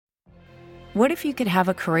What if you could have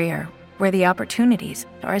a career where the opportunities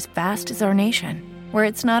are as vast as our nation, where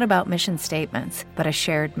it's not about mission statements, but a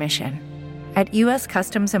shared mission? At U.S.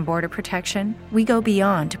 Customs and Border Protection, we go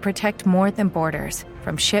beyond to protect more than borders.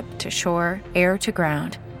 From ship to shore, air to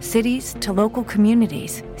ground, cities to local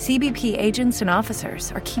communities, CBP agents and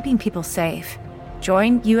officers are keeping people safe.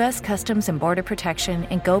 Join U.S. Customs and Border Protection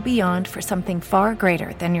and go beyond for something far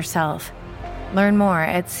greater than yourself. Learn more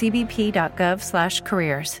at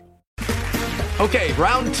cbp.gov/careers. Okay,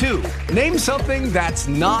 round two. Name something that's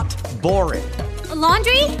not boring. A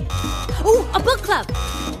laundry? Ooh, a book club.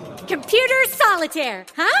 Computer solitaire,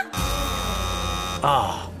 huh?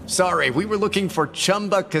 Ah, oh, sorry, we were looking for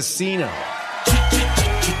Chumba Casino.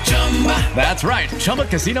 That's right,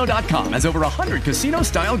 ChumbaCasino.com has over 100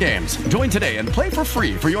 casino-style games. Join today and play for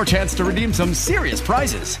free for your chance to redeem some serious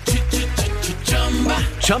prizes.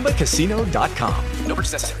 ChumbaCasino.com. No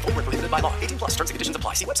purchase necessary. Void where prohibited by law. 18+ terms and conditions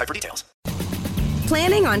apply. See website for details.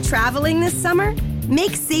 Planning on traveling this summer?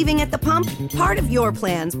 Make saving at the pump part of your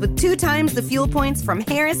plans with 2 times the fuel points from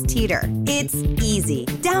Harris Teeter. It's easy.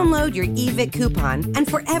 Download your eVic coupon, and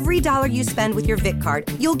for every $1 you spend with your Vic card,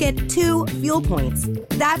 you'll get 2 fuel points.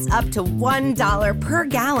 That's up to $1 per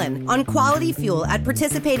gallon on quality fuel at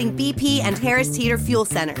participating BP and Harris Teeter fuel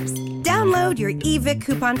centers. Download your eVic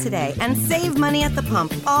coupon today and save money at the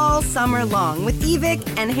pump all summer long with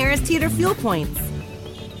eVic and Harris Teeter fuel points.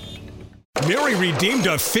 Mary redeemed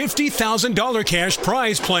a $50,000 cash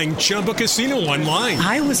prize playing Chumba Casino online.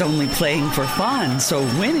 I was only playing for fun, so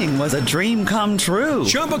winning was a dream come true.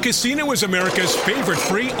 Chumba Casino is America's favorite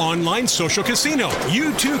free online social casino.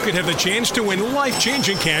 You, too, could have the chance to win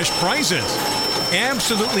life-changing cash prizes.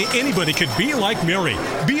 Absolutely anybody could be like Mary.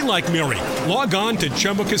 Be like Mary. Log on to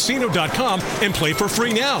ChumbaCasino.com and play for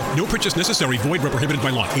free now. No purchase necessary. Void where prohibited by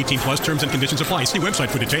law. 18+ terms and conditions apply. See website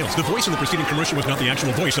for details. The voice in the preceding commercial was not the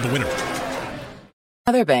actual voice of the winner.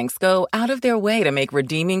 Other banks go out of their way to make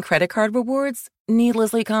redeeming credit card rewards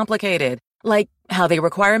needlessly complicated. Like how they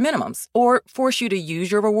require minimums or force you to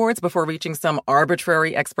use your rewards before reaching some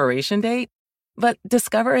arbitrary expiration date. But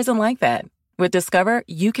Discover isn't like that. With Discover,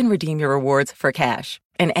 you can redeem your rewards for cash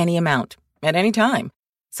in any amount, at any time.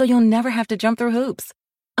 So you'll never have to jump through hoops.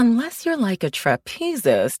 Unless you're like a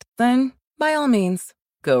trapezist, then by all means,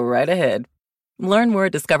 go right ahead. Learn more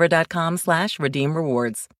at discover.com/redeem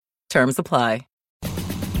rewards. Terms apply.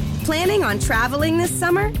 Planning on traveling this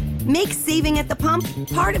summer? Make saving at the pump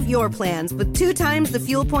part of your plans with 2 times the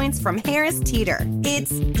fuel points from Harris Teeter.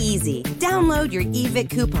 It's easy. Download your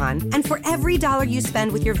eVic coupon, and for every $1 you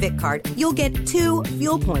spend with your Vic card, you'll get 2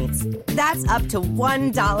 fuel points. That's up to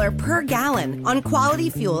 $1 per gallon on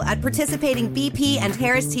quality fuel at participating BP and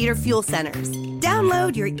Harris Teeter fuel centers.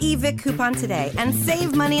 Download your eVic coupon today and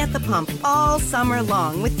save money at the pump all summer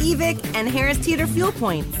long with eVic and Harris Teeter fuel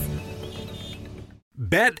points.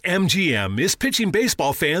 BetMGM is pitching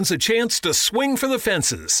baseball fans a chance to swing for the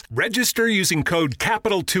fences. Register using code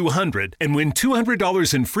CAPITAL200 and win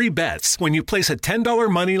 $200 in free bets when you place a $10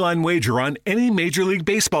 moneyline wager on any Major League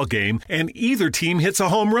Baseball game and either team hits a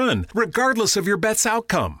home run, regardless of your bet's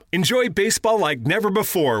outcome. Enjoy baseball like never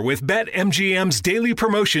before with BetMGM's daily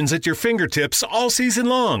promotions at your fingertips all season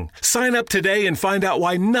long. Sign up today and find out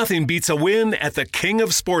why nothing beats a win at the King of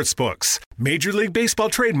Sportsbooks. Major League Baseball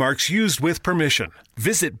trademarks used with permission.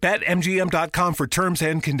 Visit BetMGM.com for terms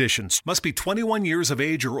and conditions. Must be 21 years of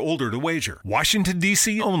age or older to wager. Washington,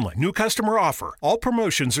 D.C. only. New customer offer. All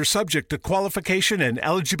promotions are subject to qualification and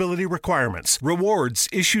eligibility requirements. Rewards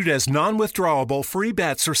issued as non-withdrawable free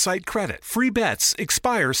bets or site credit. Free bets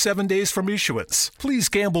expire 7 days from issuance. Please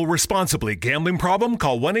gamble responsibly. Gambling problem?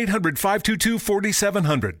 Call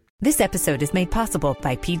 1-800-522-4700. This episode is made possible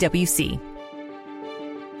by PwC.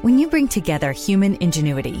 When you bring together human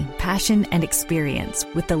ingenuity, passion, and experience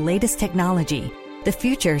with the latest technology, the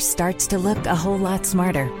future starts to look a whole lot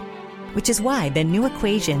smarter. Which is why the new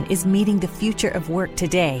equation is meeting the future of work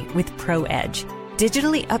today with ProEdge.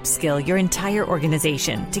 Digitally upskill your entire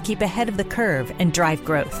organization to keep ahead of the curve and drive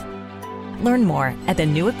growth. Learn more at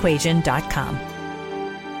thenewequation.com.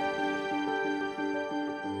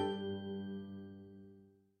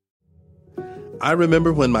 I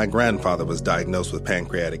remember when my grandfather was diagnosed with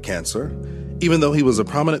pancreatic cancer. Even though he was a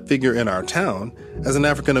prominent figure in our town, as an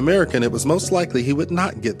African American, it was most likely he would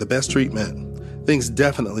not get the best treatment. Things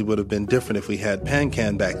definitely would have been different if we had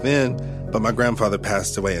PanCan back then, but my grandfather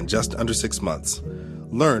passed away in just under 6 months.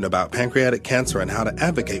 Learn about pancreatic cancer and how to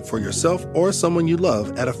advocate for yourself or someone you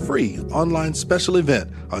love at a free online special event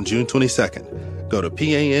on June 22nd. Go to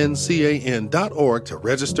PANCAN.org to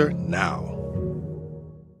register now.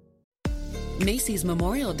 Macy's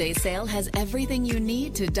Memorial Day sale has everything you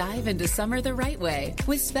need to dive into summer the right way,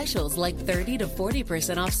 with specials like 30 to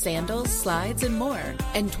 40% off sandals, slides, and more,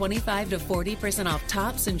 and 25 to 40% off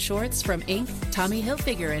tops and shorts from Inc., Tommy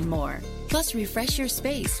Hilfiger, and more. Plus, refresh your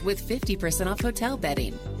space with 50% off hotel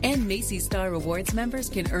bedding. And Macy's Star Rewards members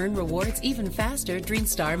can earn rewards even faster during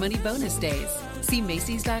Star Money bonus days. See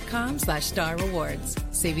Macys.com/Star Rewards.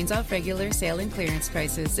 Savings off regular sale and clearance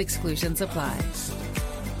prices. Exclusions apply.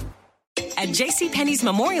 At JCPenney's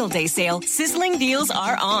Memorial Day sale, sizzling deals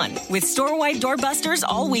are on, with store-wide doorbusters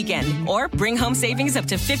all weekend. Or bring home savings up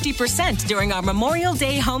to 50% during our Memorial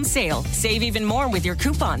Day home sale. Save even more with your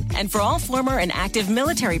coupon. And for all former and active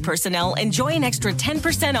military personnel, enjoy an extra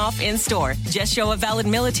 10% off in-store. Just show a valid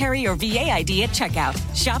military or VA ID at checkout.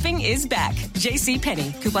 Shopping is back.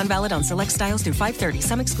 JCPenney. Coupon valid on select styles through 5/30.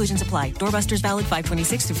 Some exclusions apply. Doorbusters valid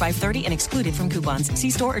 5/26 through 5/30 and excluded from coupons. See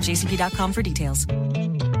store or jcp.com for details.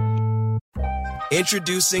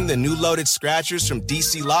 Introducing the new Loaded Scratchers from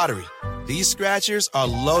DC Lottery. These scratchers are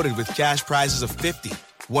loaded with cash prizes of $50,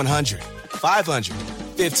 $100, $500,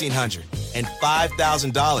 $1,500, and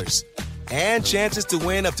 $5,000. And chances to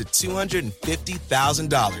win up to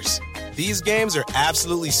 $250,000. These games are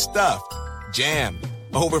absolutely stuffed, jammed,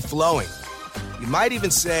 overflowing. You might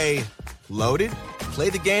even say, loaded? Play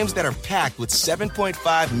the games that are packed with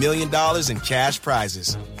 $7.5 million in cash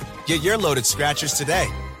prizes. Get your Loaded Scratchers today.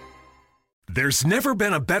 There's never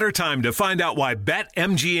been a better time to find out why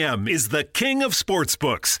BetMGM is the king of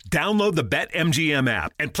sportsbooks. Download the BetMGM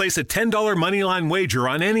app and place a $10 moneyline wager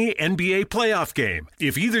on any NBA playoff game.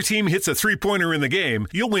 If either team hits a three-pointer in the game,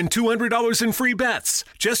 you'll win $200 in free bets.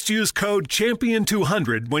 Just use code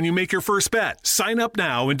CHAMPION200 when you make your first bet. Sign up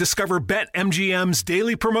now and discover BetMGM's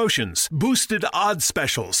daily promotions, boosted odds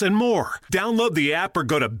specials, and more. Download the app or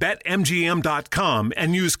go to BetMGM.com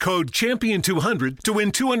and use code CHAMPION200 to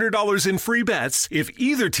win $200 in free bets if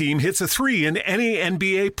either team hits a 3 in any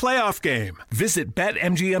NBA playoff game. Visit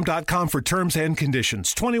BetMGM.com for terms and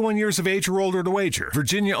conditions. 21 years of age or older to wager.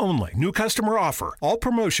 Virginia only. New customer offer. All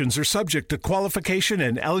promotions are subject to qualification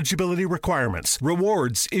and eligibility requirements.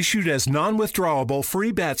 Rewards issued as non-withdrawable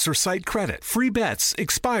free bets or site credit. Free bets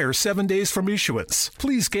expire 7 days from issuance.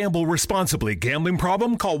 Please gamble responsibly. Gambling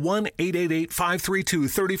problem? Call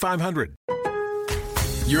 1-888-532-3500.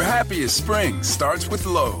 Your happiest spring starts with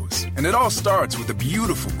Lowe's, and it all starts with a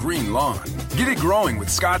beautiful green lawn. Get it growing with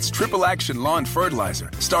Scott's Triple Action Lawn Fertilizer,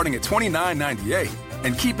 starting at $29.98.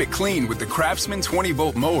 And keep it clean with the Craftsman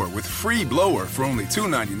 20-volt mower with free blower for only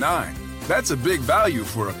 $2.99. That's a big value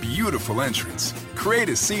for a beautiful entrance. Create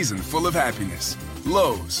a season full of happiness.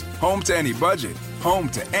 Lowe's, home to any budget, home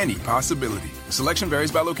to any possibility. Selection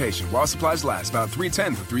varies by location. While supplies last, about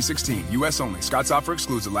 3/10 through 3/16. U.S. only. Scott's offer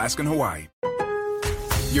excludes Alaska and Hawaii.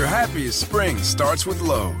 Your happiest spring starts with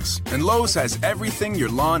Lowe's, and Lowe's has everything your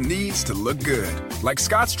lawn needs to look good. Like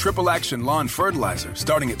Scott's Triple Action Lawn Fertilizer,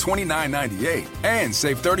 starting at $29.98. And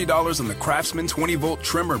save $30 on the Craftsman 20-volt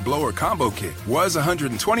trimmer blower combo kit. Was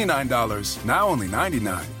 $129, now only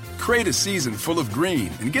 $99. Create a season full of green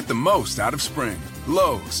and get the most out of spring.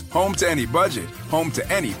 Lowe's, home to any budget, home to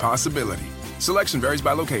any possibility. Selection varies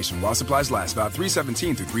by location. While supplies last, about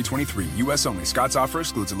 3/17 through 3/23. U.S. only. Scott's offer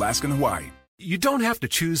excludes Alaska and Hawaii. You don't have to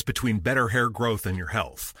choose between better hair growth and your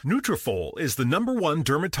health. Nutrafol is the #1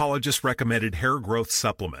 dermatologist-recommended hair growth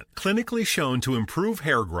supplement, clinically shown to improve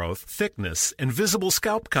hair growth, thickness, and visible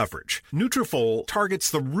scalp coverage. Nutrafol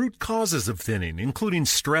targets the root causes of thinning, including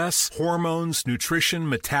stress, hormones, nutrition,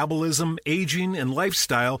 metabolism, aging, and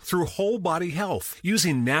lifestyle through whole-body health.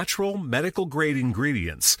 Using natural, medical-grade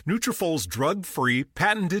ingredients, Nutrafol's drug-free,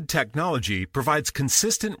 patented technology provides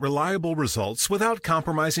consistent, reliable results without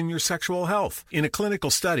compromising your sexual health. In a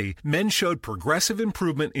clinical study, men showed progressive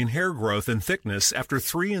improvement in hair growth and thickness after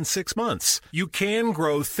 3 and 6 months. You can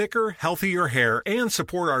grow thicker, healthier hair and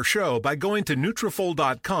support our show by going to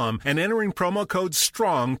Nutrafol.com and entering promo code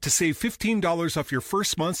STRONG to save $15 off your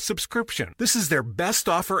first month's subscription. This is their best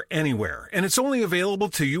offer anywhere, and it's only available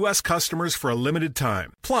to U.S. customers for a limited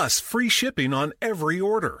time. Plus, free shipping on every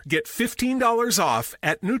order. Get $15 off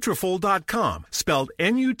at Nutrafol.com, spelled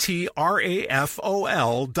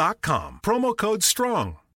Nutrafol.com. Promo code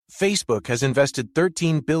STRONG. Facebook has invested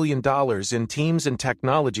 $13 billion in teams and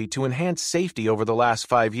technology to enhance safety over the last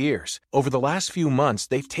 5 years. Over the last few months,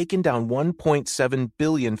 they've taken down 1.7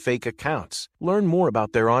 billion fake accounts. Learn more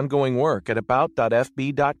about their ongoing work at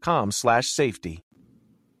about.fb.com/safety.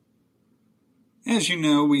 As you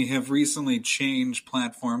know, we have recently changed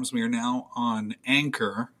platforms. We are now on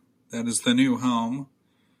Anchor. That is the new home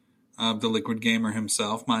of the Liquid Gamer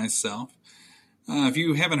himself, myself. If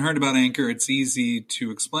you haven't heard about Anchor, it's easy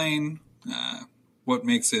to explain what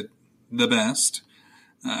makes it the best.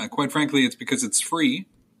 Quite frankly, it's because it's free.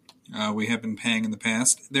 We have been paying in the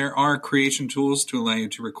past. There are creation tools to allow you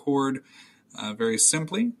to record very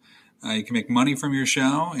simply. You can make money from your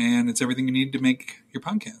show, and it's everything you need to make your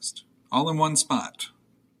podcast, all in one spot.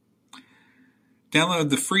 Download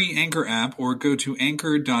the free Anchor app or go to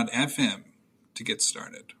anchor.fm to get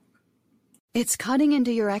started. It's cutting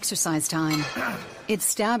into your exercise time. It's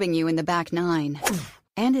stabbing you in the back nine.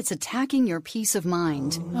 And it's attacking your peace of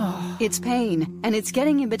mind. It's pain, and it's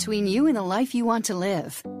getting in between you and the life you want to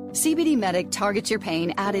live. CBD Medic targets your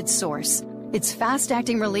pain at its source. It's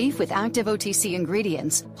fast-acting relief with active OTC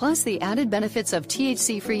ingredients, plus the added benefits of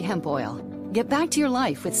THC-free hemp oil. Get back to your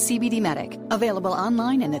life with CBD Medic, available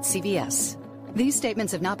online and at CVS. These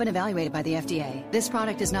statements have not been evaluated by the FDA. This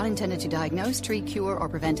product is not intended to diagnose, treat, cure, or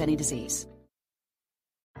prevent any disease.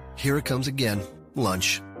 Here it comes again.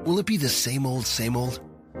 Lunch. Will it be the same old, same old?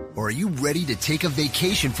 Or are you ready to take a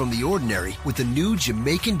vacation from the ordinary with the new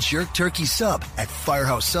Jamaican Jerk Turkey Sub at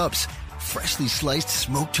Firehouse Subs? Freshly sliced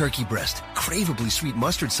smoked turkey breast, craveably sweet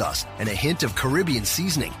mustard sauce, and a hint of Caribbean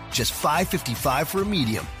seasoning. Just $5.55 for a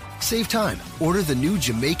medium. Save time. Order the new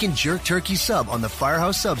Jamaican Jerk Turkey Sub on the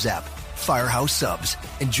Firehouse Subs app. Firehouse Subs.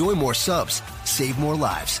 Enjoy more subs. Save more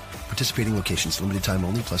lives. Participating locations. Limited time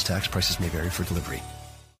only, plus tax. Prices may vary for delivery.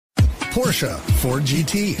 Porsche, Ford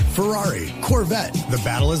GT, Ferrari, Corvette. The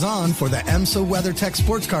battle is on for the IMSA WeatherTech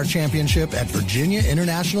Sports Car Championship at Virginia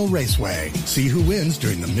International Raceway. See who wins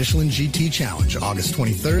during the Michelin GT Challenge, August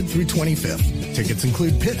 23rd through 25th. Tickets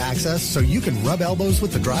include pit access so you can rub elbows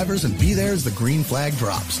with the drivers and be there as the green flag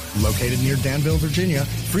drops. Located near Danville, Virginia,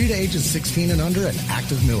 free to ages 16 and under and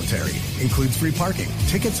active military. Includes free parking.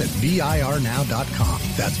 Tickets at VIRnow.com.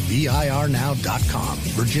 That's VIRnow.com.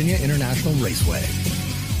 Virginia International Raceway.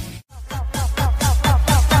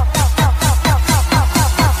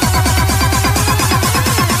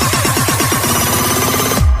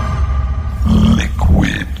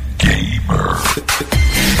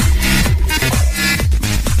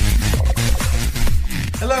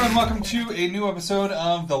 Hello and welcome to a new episode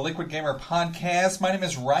of the Liquid Gamer Podcast. My name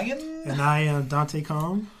is Ryan. And I am Dante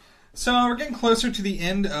Kong. So we're getting closer to the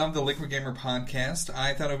end of the Liquid Gamer Podcast.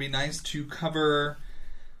 I thought it would be nice to cover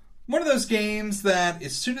one of those games that,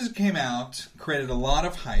 as soon as it came out, created a lot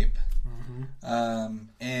of hype. Mm-hmm.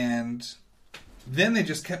 And then they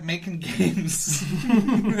just kept making games.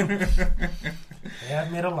 They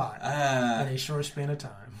have made a lot in a short span of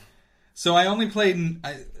time. So I only played...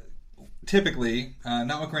 Typically,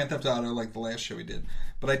 not with Grand Theft Auto like the last show we did,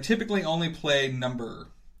 but I typically only play number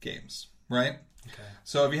games, right? Okay.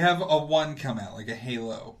 So if you have a 1 come out, like a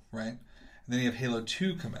Halo, right? And then you have Halo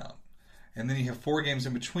 2 come out. And then you have 4 games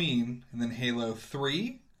in between, and then Halo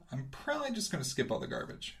 3, I'm probably just going to skip all the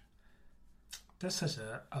garbage. That's such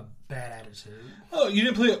a bad attitude. Oh, you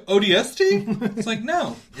didn't play ODST? It's like,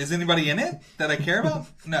 no. Is anybody in it that I care about?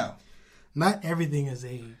 No. Not everything is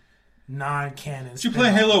a non-canon. Did you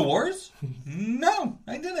play Halo Wars? No,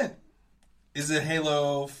 I didn't. Is it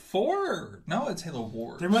Halo 4? No, it's Halo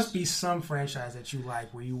Wars. There must be some franchise that you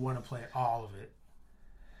like where you want to play all of it.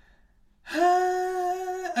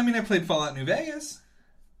 I mean, I played Fallout New Vegas.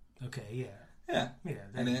 Okay, yeah. Yeah. Yeah.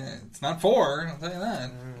 And it's not 4, I'll tell you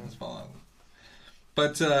that. It's Fallout.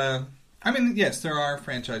 But, I mean, yes, there are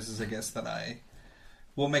franchises, I guess, that I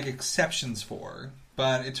will make exceptions for.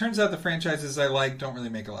 But it turns out the franchises I like don't really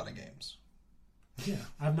make a lot of games. Yeah,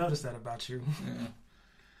 I've noticed that about you. Yeah.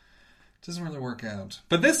 It doesn't really work out.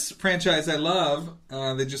 But this franchise I love,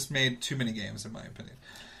 they just made too many games, in my opinion.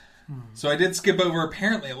 So I did skip over,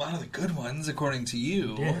 apparently, a lot of the good ones, according to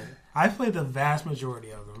you. Yeah. I played the vast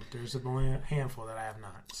majority of them. There's only a handful that I have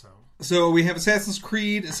not. So we have Assassin's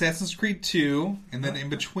Creed 2, and then in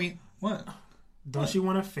between... What? Don't you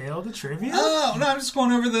want to fail the trivia? Oh no! I'm just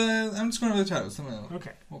going over the titles.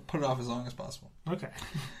 Okay, we'll put it off as long as possible. Okay.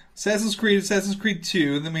 Assassin's Creed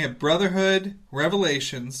 2. Then we have Brotherhood,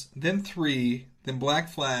 Revelations, then 3, then Black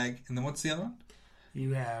Flag, and then what's the other one?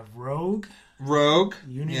 You have Rogue, yeah.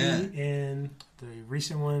 Unity, and the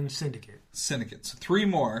recent one, Syndicate. So 3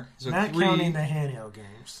 more. So not counting the handheld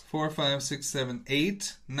games. 4, 5, 6, 7,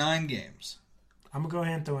 8, 9 games. I'm gonna go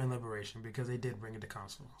ahead and throw in Liberation because they did bring it to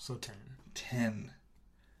console. So 10.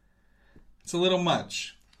 It's a little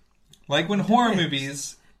much. Like when horror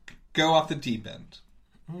movies go off the deep end.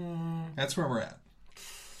 That's where we're at.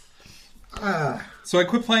 So I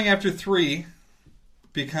quit playing after 3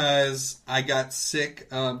 because I got sick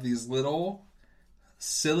of these little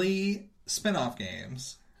silly spin-off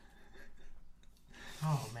games.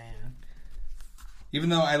 Oh, man. Even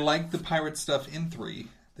though I liked the pirate stuff in 3,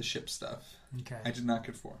 the ship stuff. Okay. I did not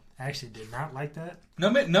get 4. I actually did not like that.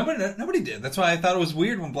 Nobody did. That's why I thought it was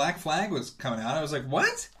weird when Black Flag was coming out. I was like,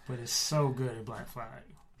 what? But it's so good at Black Flag.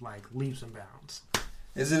 Like, leaps and bounds.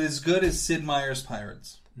 Is it as good as Sid Meier's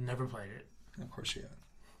Pirates? Never played it. Of course you haven't.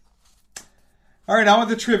 All right, on with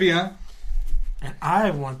the trivia. And I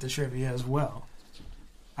want the trivia as well.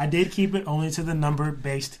 I did keep it only to the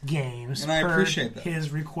number-based games. And I appreciate that. His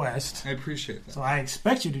request. I appreciate that. So I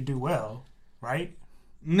expect you to do well, right?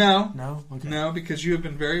 No. No? Okay. No, because you have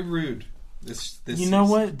been very rude this You know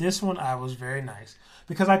what? This one I was very nice.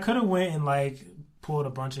 Because I could have went and, like, pulled a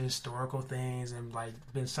bunch of historical things and, like,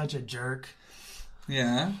 been such a jerk.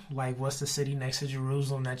 Yeah. Like, what's the city next to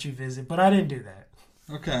Jerusalem that you visit? But I didn't do that.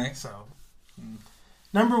 Okay. So,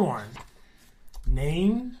 number 1.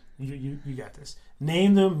 Name, you got this.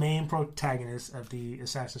 Name the main protagonist of the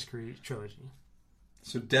Assassin's Creed trilogy.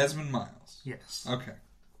 So Desmond Miles. Yes. Okay.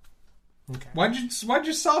 Okay. Why'd you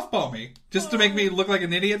softball me? Just to make me look like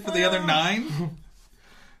an idiot for the other 9?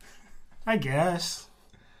 I guess.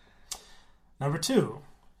 Number 2.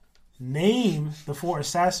 Name the 4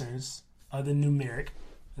 assassins of the numeric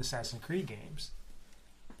Assassin's Creed games.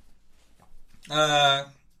 I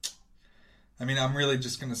mean, I'm really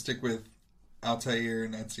just going to stick with Altair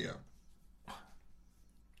and Ezio.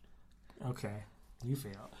 Okay. You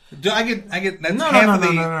failed. Do I get that's no, half of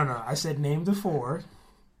the... No. I said name the 4,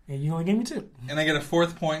 and you only gave me 2. And I get a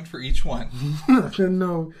 4th point for each one.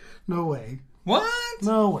 No way. What?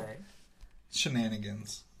 No way.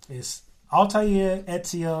 Shenanigans. It's Altair,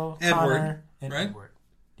 Ezio, Edward, Connor, and right? Edward.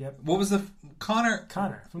 Yep. What was the... Connor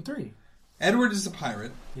from 3. Edward is a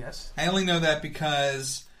pirate. Yes. I only know that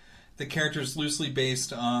because the character is loosely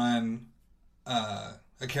based on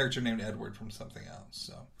a character named Edward from something else.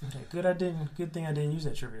 So okay, good thing I didn't use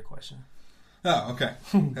that trivia question. Oh, okay.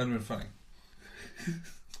 That would have been funny.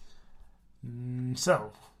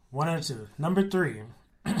 So 1 out of 2. Number 3.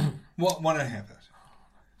 Well, 1.5.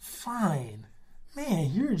 Fine,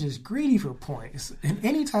 man. You're just greedy for points in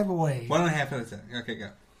any type of way. 1.5 out of 10. Okay,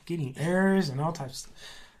 go. Getting errors and all types of stuff.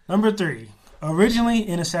 Number 3. Originally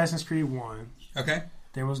in Assassin's Creed 1, okay,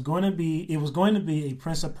 it was going to be a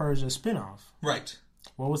Prince of Persia spinoff. Right.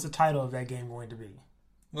 What was the title of that game going to be?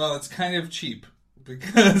 Well, it's kind of cheap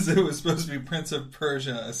because it was supposed to be Prince of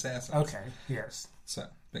Persia Assassins. Okay, yes. So,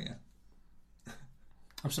 but yeah.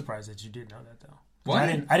 I'm surprised that you did know that though. What? I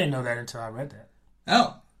didn't know that until I read that.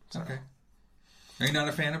 Oh, okay. Are you not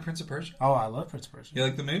a fan of Prince of Persia? Oh, I love Prince of Persia. You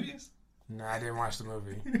like the movies? No, I didn't watch the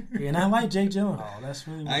movie. And I like Jake Gyllenhaal. That's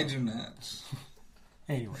really weird. I do not.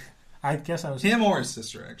 Anyway, I guess I was... Him or his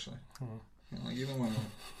sister, actually. Like either one of them.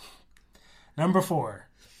 Number 4.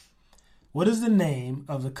 What is the name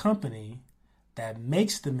of the company that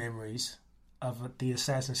makes the memories of the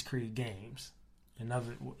Assassin's Creed games? In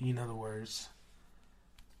other words...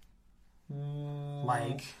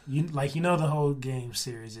 Like you know the whole game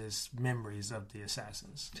series is Memories of the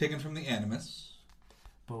Assassins. Taken from the Animus.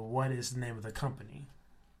 But what is the name of the company?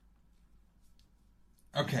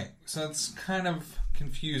 Okay, so it's kind of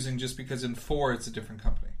confusing just because in 4 it's a different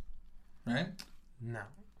company. Right? No.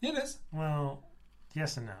 It is. Well,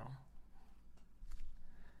 yes and no.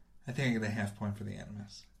 I think I get a half point for the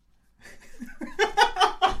Animus.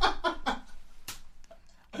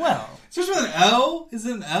 Well. Starts with an O? Is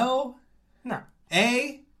it an O? No.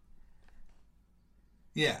 A?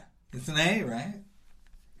 Yeah. It's an A, right?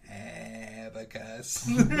 Abacus.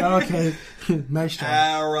 Okay. Nice try.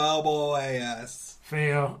 Araboas.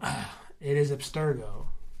 Fail. It is Abstergo.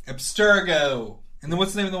 Abstergo. And then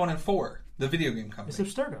what's the name of the one in 4? The video game company. It's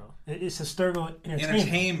Abstergo. It's Abstergo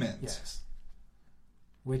Entertainment. Yes.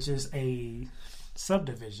 Which is a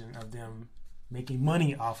subdivision of them making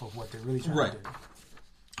money off of what they're really trying to do.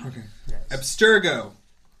 Okay. Yes. Abstergo.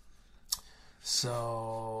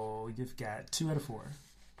 So you've got 2 out of 4.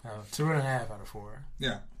 2.5 out of 4.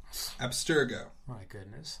 Yeah. Abstergo. My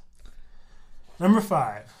goodness. Number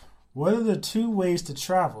 5. What are the 2 ways to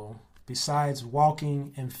travel besides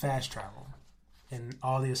walking and fast travel in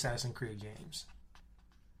all the Assassin's Creed games?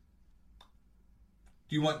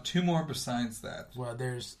 Do you want 2 more besides that? Well,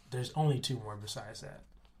 there's only 2 more besides that.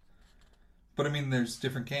 But I mean, there's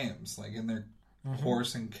different games, like in their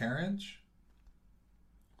horse and carriage.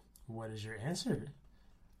 What is your answer?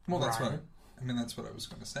 Well, that's what I was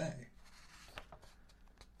going to say.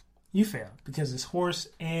 You fail because it's horse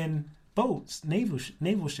and boats, naval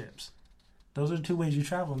ships. Those are the 2 ways you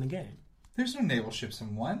travel in the game. There's no naval ships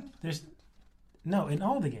in 1. No, in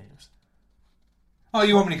all the games. Oh,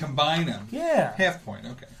 you want me to combine them? Yeah. Half point,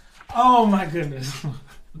 okay. Oh, my goodness.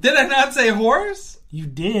 Did I not say horse? You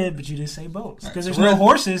did, but you didn't say boats. Because Right, there's no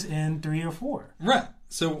horses in 3 or 4. Right.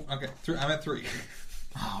 So, okay, I'm at 3.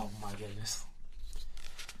 Oh my goodness.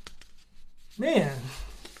 Man.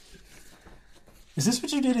 Is this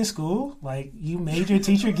what you did in school? Like, you made your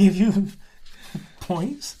teacher give you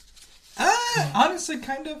points? Honestly,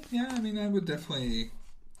 kind of. Yeah, I mean, I would definitely...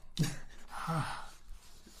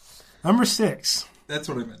 Number 6. That's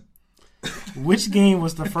what I meant. Which game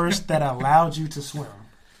was the first that allowed you to swim?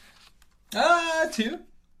 2.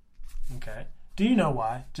 Okay. Do you know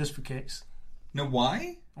why? Just for kicks. Know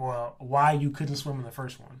why? Well, why you couldn't swim in the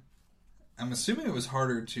first one? I'm assuming it was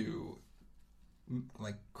harder to,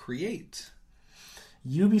 create.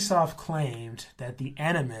 Ubisoft claimed that the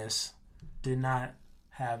Animus did not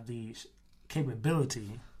have the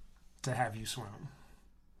capability to have you swim.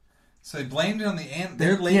 So they blamed it on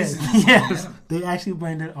their laziness. Yes, they actually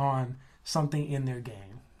blamed it on something in their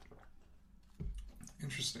game.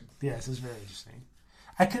 Interesting. Yes, it's very interesting.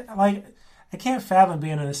 I can't fathom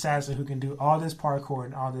being an assassin who can do all this parkour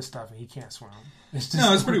and all this stuff and he can't swim. It's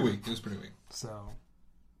pretty weak. It was pretty weak. So,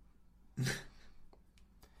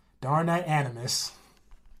 darn that Animus.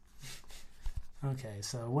 Okay,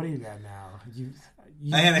 so what do you got now?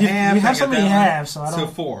 I had a half. You have so many halves, so I don't. So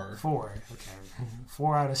 4. 4. Okay,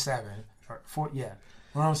 4 out of 7. Or 4. Yeah,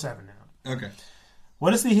 we're on 7 now. Okay.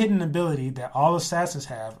 What is the hidden ability that all assassins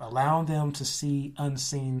have, allowing them to see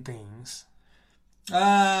unseen things?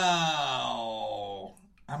 Oh,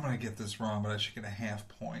 I'm gonna get this wrong, but I should get a half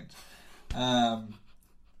point.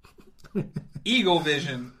 Eagle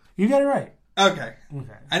vision. You got it right. Okay.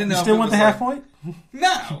 I didn't know. You still want the half point?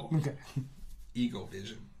 No. Okay. Eagle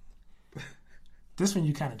vision. This one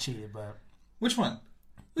you kind of cheated, but which one?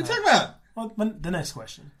 What are you talking about? Well, the next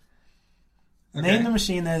question. Okay. Name the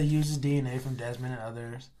machine that uses DNA from Desmond and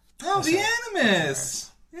others. Oh, the Animus.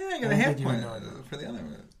 Yeah, I got a half point for the other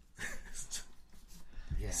one.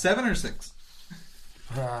 7 or 6?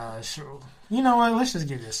 Sure. You know what? Let's just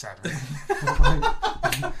give you a 7.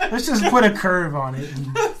 Let's just put a curve on it.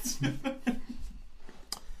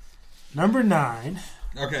 Number 9.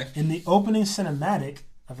 Okay. In the opening cinematic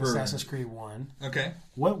of Assassin's Creed 1, okay,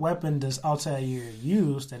 what weapon does Altair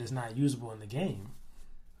use that is not usable in the game?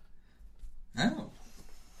 Oh.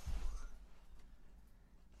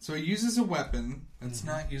 So he uses a weapon that's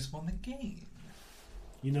not usable in the game.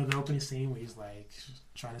 You know the opening scene where he's like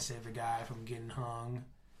trying to save the guy from getting hung?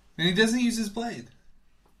 And he doesn't use his blade.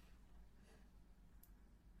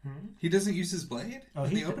 He doesn't use his blade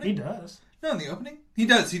in the opening? He does. No, in the opening? He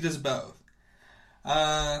does. He does both.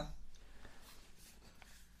 I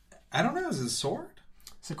don't know. Is it a sword?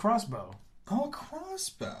 It's a crossbow. Oh, a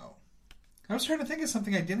crossbow. I was trying to think of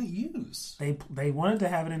something I didn't use. They wanted to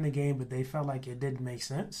have it in the game, but they felt like it didn't make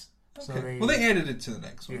sense. Okay. So they added it to the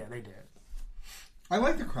next one. Yeah, they did. I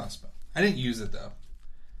like the crossbow. I didn't use it, though.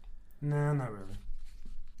 No, not really.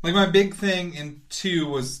 Like, my big thing in 2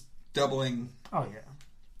 was doubling... Oh, yeah.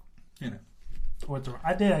 You know.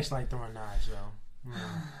 I did actually like throwing knives, though.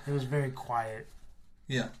 It was very quiet.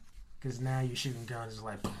 Yeah. Because now you're shooting guns, it's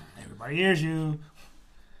like, boom, everybody hears you.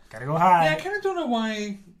 Gotta go high. Yeah, I kind of don't know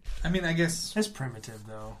why... I mean, I guess... It's primitive,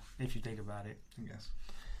 though, if you think about it. I guess.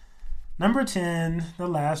 Number 10, the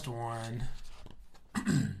last one.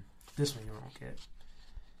 This one you won't get.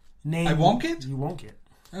 I won't get? You won't get.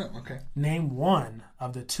 Oh, okay. Name one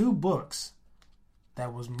of the 2 books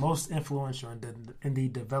that was most influential in the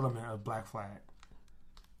development of Black Flag.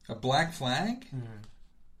 A Black Flag?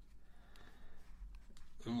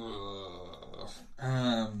 I'll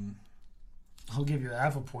give you the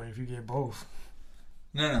half a point if you get both.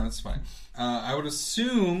 No, it's fine. I would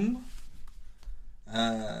assume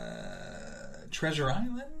Treasure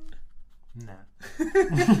Island? No.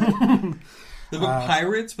 The book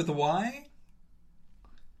Pirates with a Y?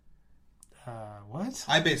 What?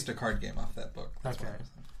 I based a card game off that book. That's okay.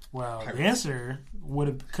 Well, Pirates. The answer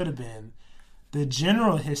could have been The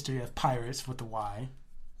General History of Pirates with a Y.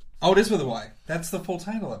 Oh, it is with a Y. That's the full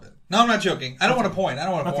title of it. No, I'm not joking. I don't want to point.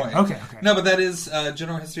 Okay. No, but that is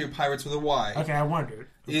General History of Pirates with a Y. Okay, I wondered.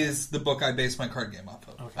 Is the book I based my card game off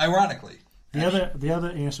of. Okay. Ironically. The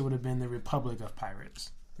other answer would have been The Republic of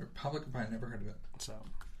Pirates. The Republic of Pirates. Never heard of it. So,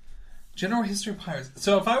 General History of Pirates.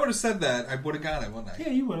 So if I would have said that, I would have got it, wouldn't I? Yeah,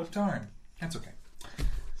 you would have. Darn. That's okay.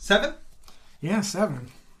 7? Yeah, 7.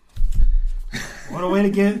 What a way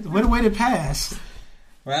to pass.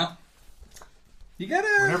 Well, you gotta...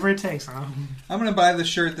 Whatever it takes, huh? I'm gonna buy the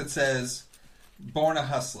shirt that says, Born a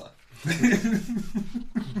Hustler.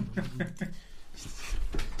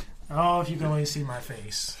 Oh, if you can only see my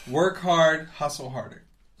face. Work hard, hustle harder.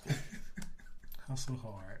 Hustle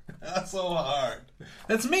hard. Hustle hard.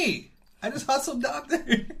 That's me. I just hustled down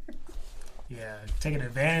there. Yeah, taking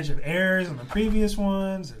advantage of errors on the previous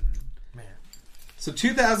ones, and man. So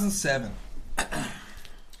 2007.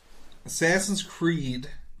 Assassin's Creed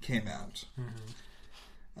came out.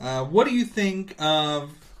 What do you think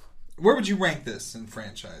of... Where would you rank this in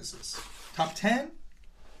franchises? Top 10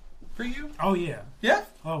 for you? Oh, yeah. Yeah?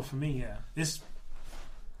 Oh, for me, yeah.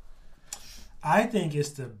 I think it's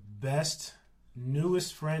the best,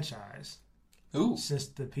 newest franchise since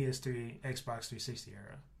the PS3, Xbox 360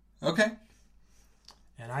 era. Okay.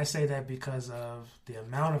 And I say that because of the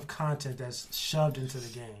amount of content that's shoved into the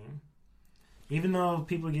game. Even though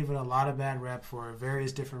people give it a lot of bad rep for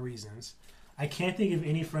various different reasons, I can't think of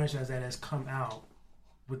any franchise that has come out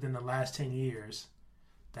within the last 10 years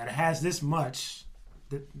that has this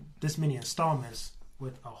many installments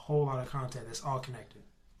with a whole lot of content that's all connected.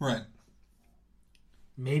 Right.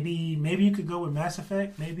 Maybe you could go with Mass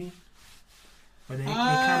Effect, maybe. But it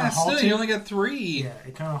kind of halted. Still, you only got 3. Yeah,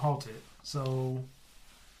 it kind of halted. So,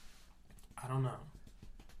 I don't know.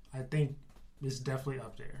 I think it's definitely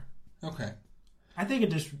up there. Okay. I think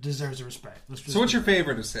it just deserves respect. So what's your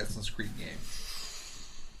favorite Assassin's Creed game?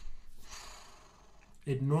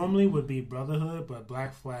 It normally would be Brotherhood, but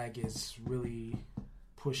Black Flag is really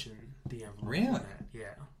pushing the envelope. Really? On that.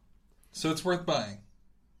 Yeah. So it's worth buying?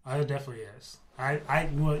 It definitely is. I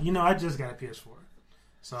just got a PS4.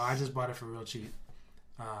 So I just bought it for real cheap.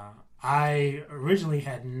 I originally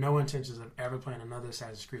had no intentions of ever playing another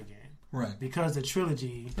Assassin's Creed game. Right. Because the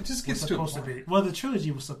trilogy it just gets supposed to be. Well, the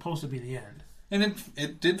trilogy was supposed to be the end. And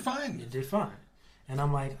it did fine. It did fine. And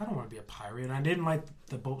I'm like, I don't want to be a pirate. And I didn't like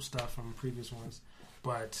the boat stuff from previous ones.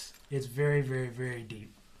 But it's very, very, very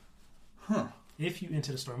deep. Huh. If you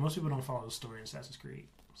into the story. Most people don't follow the story in Assassin's Creed.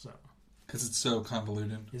 Because it's so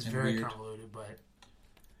convoluted. It's very weird. Convoluted, but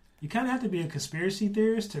you kind of have to be a conspiracy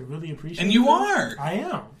theorist to really appreciate it. And you are. I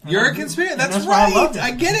am. You're a conspiracy. That's right.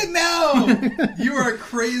 I get it now. You are a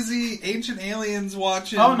crazy ancient aliens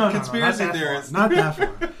watching conspiracy theorist. Not that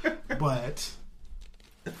far. But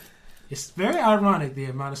it's very ironic the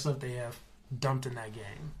amount of stuff they have dumped in that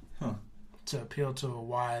game to appeal to a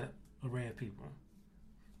wide array of people.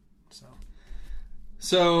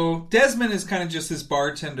 So Desmond is kind of just this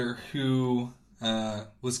bartender who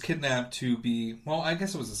was kidnapped to be, well, I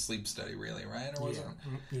guess it was a sleep study, really, right? Or was it?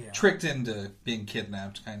 Yeah. Tricked into being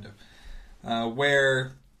kidnapped, kind of.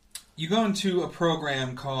 Where you go into a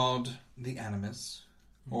program called the Animus,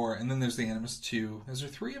 and then there's the Animus 2. Is there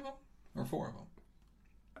 3 of them or 4 of them?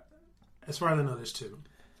 As far as I know, there's 2.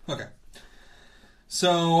 Okay.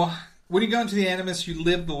 So when you go into the Animus, you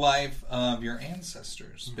live the life of your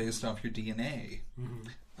ancestors based off your DNA.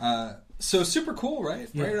 So super cool, right?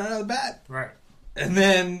 Yeah. Right out of the bat. Right. And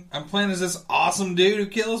then I'm playing as this awesome dude who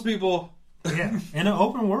kills people. Yeah, in an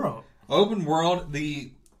open world. Open world.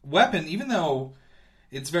 The weapon, even though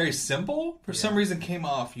it's very simple, for some reason came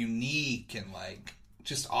off unique and like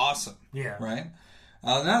just awesome. Yeah. Right?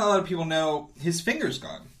 Not a lot of people know his finger's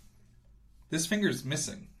gone. This finger's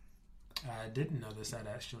missing. I didn't notice that,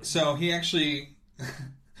 actually. So he actually...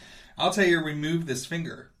 I'll tell you, remove this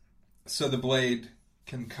finger so the blade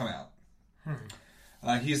can come out.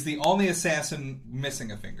 He's the only assassin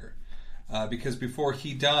missing a finger. Because before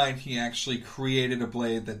he died, he actually created a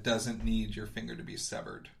blade that doesn't need your finger to be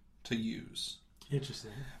severed to use.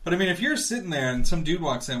 Interesting. But I mean, if you're sitting there and some dude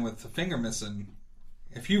walks in with the finger missing,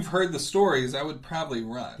 if you've heard the stories, I would probably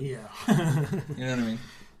run. Yeah. You know what I mean?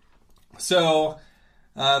 So,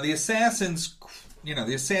 the assassins,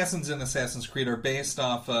 the assassins in Assassin's Creed are based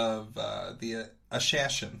off of the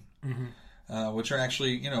Assassins, which are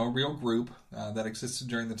actually, a real group that existed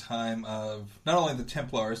during the time of not only the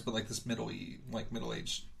Templars, but like this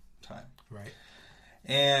middle-aged time. Right.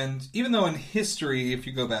 And even though in history, if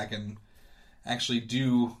you go back and actually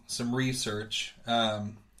do some research,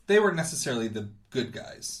 they weren't necessarily the good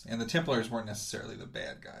guys, and the Templars weren't necessarily the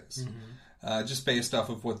bad guys, just based off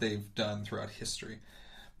of what they've done throughout history.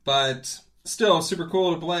 But still, super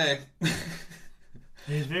cool to play.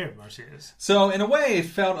 It very much is. So, in a way, it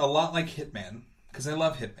felt a lot like Hitman, because I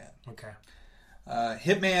love Hitman. Okay.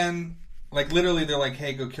 Hitman, like, literally, they're like,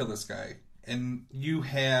 hey, go kill this guy. And you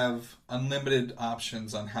have unlimited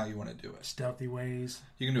options on how you want to do it. Stealthy ways.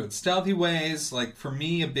 You can do it stealthy ways. Like, for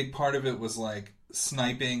me, a big part of it was, like,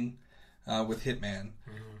 sniping with Hitman.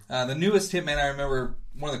 The newest Hitman, I remember,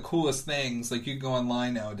 one of the coolest things, like, you can go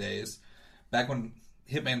online nowadays. Back when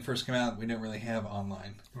Hitman first came out, we didn't really have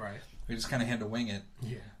online. Right. We just kind of had to wing it.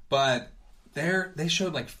 Yeah. But they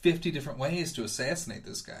showed like 50 different ways to assassinate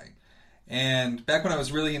this guy. And back when I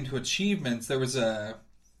was really into achievements, there was an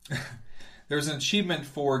achievement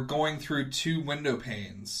for going through 2 window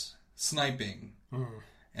panes, sniping,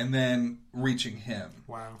 and then reaching him.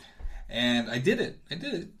 Wow. And I did it.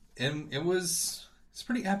 And it's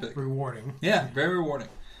pretty epic. Rewarding. Yeah, very rewarding.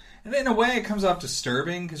 And in a way, it comes off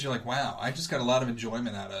disturbing because you're like, wow, I just got a lot of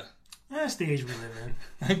enjoyment out of... That's the age we live in.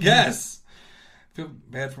 I guess. I feel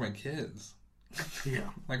bad for my kids. Yeah.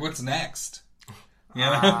 Like, what's next? You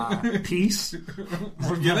know? Peace. You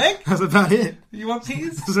think? That's about it. You want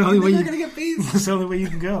peace? That's the only way you're going to get peace? That's the only way you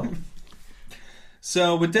can go.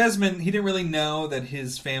 So with Desmond, he didn't really know that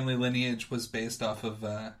his family lineage was based off of,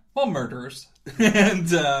 murderers.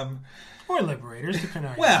 And, or liberators,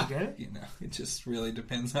 depending on how well, you get it. You know, it just really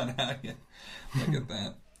depends on how you look at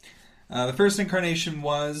that. The first incarnation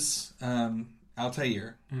was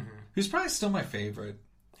Altair, who's probably still my favorite.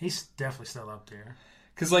 He's definitely still up there.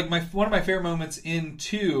 Because like one of my favorite moments in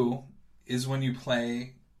 2 is when you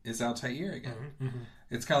play as Altair again.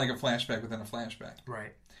 It's kind of like a flashback within a flashback.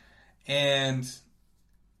 Right. And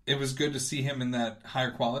it was good to see him in that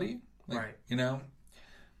higher quality. Right. You know?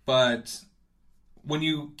 But when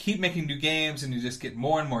you keep making new games and you just get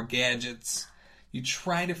more and more gadgets, you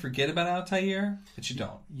try to forget about Altair, but you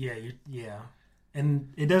don't. Yeah, yeah.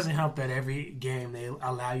 And it doesn't help that every game they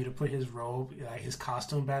allow you to put his robe, like his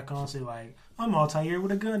costume back on. So you're like, I'm Altair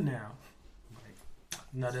with a gun now. Like,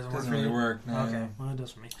 no, it doesn't really work. No. Okay, well, it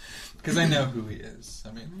does for me. Because I know who he is.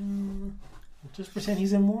 I mean, just pretend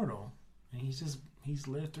he's immortal. And he's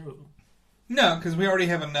lived through. No, because we already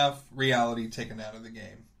have enough reality taken out of the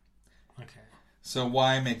game. Okay. So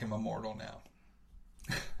why make him immortal now?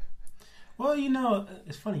 Well, you know,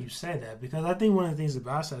 it's funny you say that because I think one of the things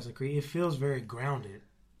about Assassin's Creed, it feels very grounded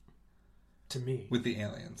to me. With the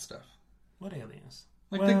alien stuff. What aliens?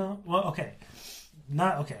 Like okay.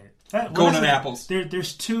 Not okay. Golden apples.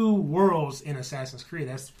 There's 2 worlds in Assassin's Creed.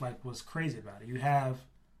 That's like what's crazy about it. You have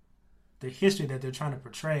the history that they're trying to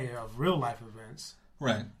portray of real life events.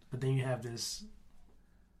 Right. But then you have this...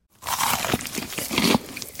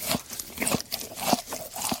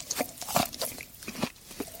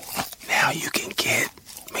 Now you can get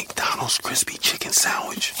McDonald's crispy chicken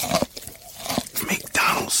sandwich,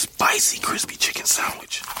 McDonald's spicy crispy chicken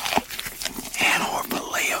sandwich, and or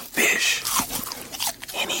fillet of fish.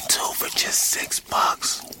 Any 2 for just $6.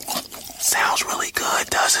 Sounds really good,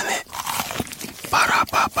 doesn't it?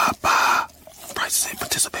 Ba-da-ba-ba-ba. Prices and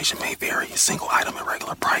participation may vary. A single item at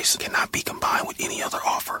regular price cannot be combined with any other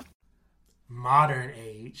offer. Modern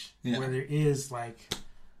age, where there is like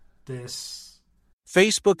this...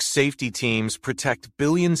 Facebook's safety teams protect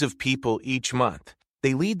billions of people each month.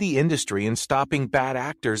 They lead the industry in stopping bad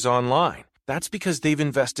actors online. That's because they've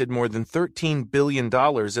invested more than $13 billion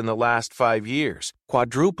in the last 5 years,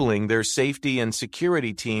 quadrupling their safety and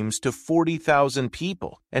security teams to 40,000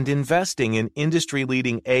 people, and investing in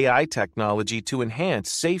industry-leading AI technology to enhance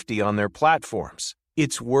safety on their platforms.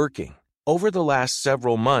 It's working. Over the last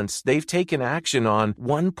several months, they've taken action on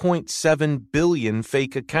 1.7 billion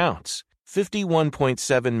fake accounts,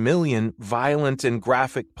 51.7 million violent and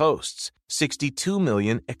graphic posts, 62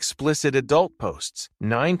 million explicit adult posts,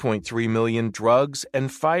 9.3 million drugs and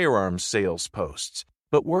firearms sales posts.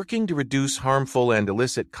 But working to reduce harmful and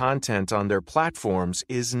illicit content on their platforms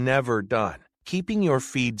is never done. Keeping your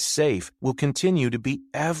feed safe will continue to be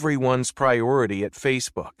everyone's priority at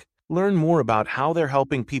Facebook. Learn more about how they're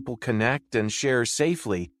helping people connect and share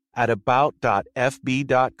safely at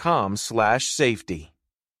about.fb.com/safety.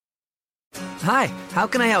 Hi, how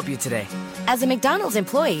can I help you today? As a McDonald's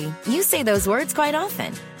employee, you say those words quite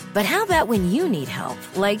often. But how about when you need help,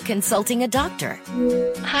 like consulting a doctor?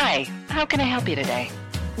 Hi, how can I help you today?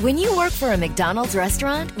 When you work for a McDonald's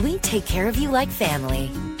restaurant, we take care of you like family.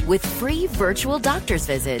 With free virtual doctor's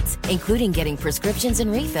visits, including getting prescriptions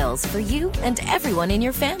and refills for you and everyone in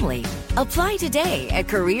your family. Apply today at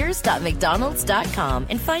careers.mcdonalds.com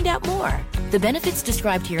and find out more. The benefits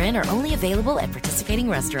described herein are only available at participating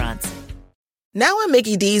restaurants. Now at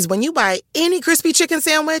Mickey D's, when you buy any crispy chicken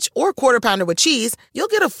sandwich or Quarter Pounder with cheese, you'll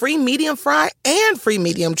get a free medium fry and free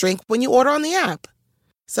medium drink when you order on the app.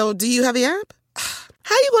 So do you have the app?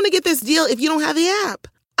 How are you going to get this deal if you don't have the app?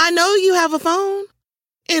 I know you have a phone.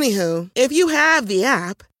 Anywho, if you have the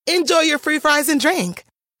app, enjoy your free fries and drink.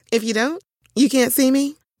 If you don't, you can't see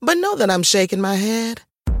me, but know that I'm shaking my head.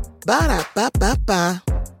 Ba-da-ba-ba-ba.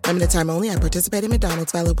 Limited time only. I participate in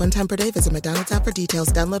McDonald's. Valid one time per day. Visit McDonald's app for details.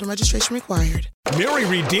 Download and registration required. Mary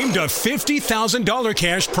redeemed a $50,000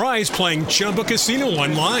 cash prize playing Chumba Casino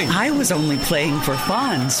online. I was only playing for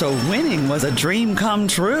fun, so winning was a dream come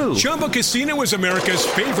true. Chumba Casino is America's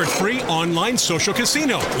favorite free online social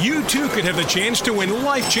casino. You too could have the chance to win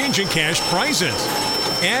life-changing cash prizes.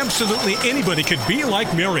 Absolutely anybody could be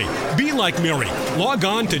like Mary. Be like Mary. Log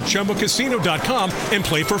on to ChumbaCasino.com and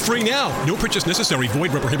play for free now. No purchase necessary.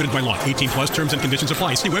 Void where prohibited by law. 18 plus terms and conditions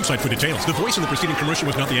apply. See website for details. The voice in the preceding commercial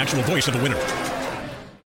was not the actual voice of the winner.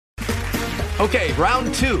 Okay,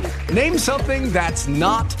 round two. Name something that's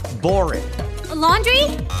not boring. A laundry?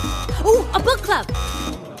 Ooh, a book club.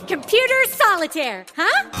 Computer solitaire,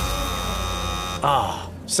 huh? Ah,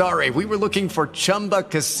 oh, sorry. We were looking for Chumba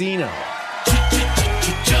Casino.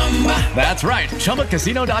 That's right.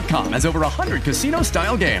 ChumbaCasino.com has over 100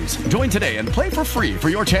 casino-style games. Join today and play for free for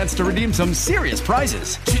your chance to redeem some serious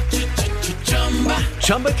prizes.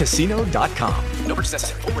 ChumbaCasino.com. No purchase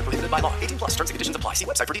necessary. Void where prohibited by law. 18+ terms and conditions apply. See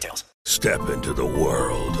website for details. Step into the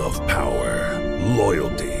world of power,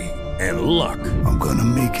 loyalty, and luck. I'm gonna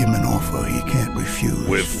make him an offer he can't refuse.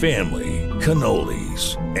 With family,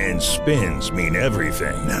 cannolis, and spins mean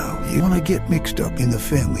everything. Now, you wanna get mixed up in the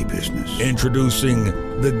family business. Introducing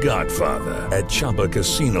The Godfather at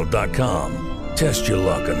ChumbaCasino.com. Test your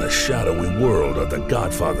luck in the shadowy world of The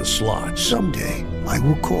Godfather slot. Someday, I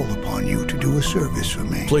will call upon you to do a service for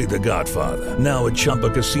me. Play The Godfather, now at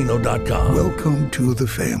ChumbaCasino.com. Welcome to the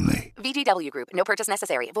family. VGW Group. No purchase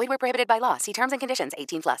necessary. Void where prohibited by law. See terms and conditions.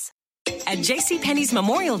 18+. At JCPenney's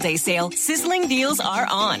Memorial Day sale, sizzling deals are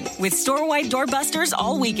on with store-wide doorbusters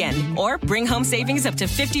all weekend. Or bring home savings up to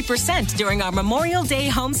 50% during our Memorial Day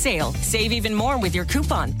home sale. Save even more with your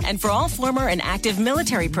coupon. And for all former and active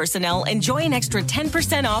military personnel, enjoy an extra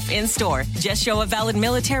 10% off in-store. Just show a valid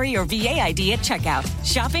military or VA ID at checkout.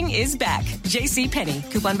 Shopping is back. JCPenney.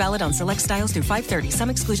 Coupon valid on select styles through 5/30. Some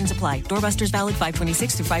exclusions apply. Doorbusters valid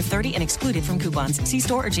 5/26 through 5/30 and excluded from coupons. See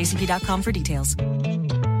store or jcp.com for details.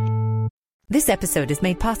 This episode is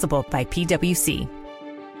made possible by PwC.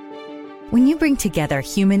 When you bring together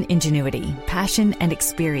human ingenuity, passion, and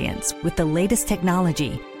experience with the latest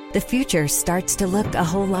technology, the future starts to look a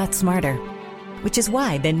whole lot smarter. Which is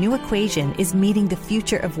why the new equation is meeting the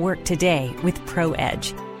future of work today with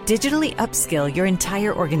ProEdge. Digitally upskill your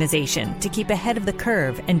entire organization to keep ahead of the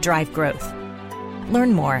curve and drive growth.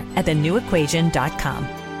 Learn more at thenewequation.com.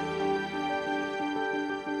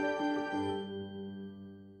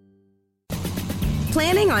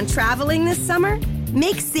 Planning on traveling this summer?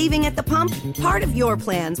 Make saving at the pump part of your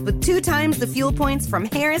plans with 2 times the fuel points from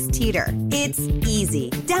Harris Teeter. It's easy.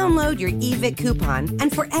 Download your eVic coupon,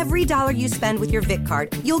 and for every $1 you spend with your Vic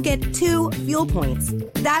card, you'll get 2 fuel points.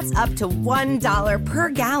 That's up to $1 per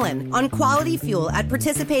gallon on quality fuel at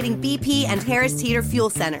participating BP and Harris Teeter fuel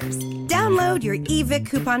centers. Download your eVic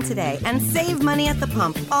coupon today and save money at the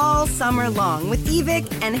pump all summer long with eVic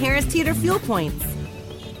and Harris Teeter fuel points.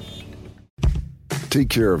 Take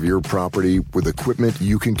care of your property with equipment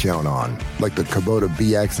you can count on, like the Kubota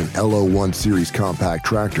BX and LO1 Series compact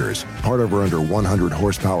tractors, part of our under 100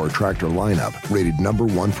 horsepower tractor lineup, rated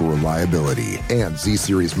 #1 for reliability, and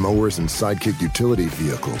Z-Series mowers and Sidekick utility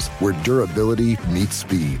vehicles, where durability meets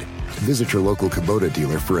speed. Visit your local Kubota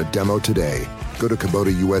dealer for a demo today. Go to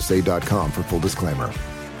KubotaUSA.com for full disclaimer.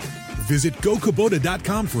 Visit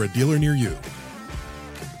GoKubota.com for a dealer near you.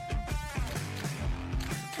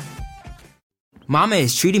 Mama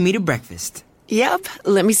is treating me to breakfast. Yep.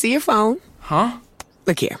 Let me see your phone. Huh?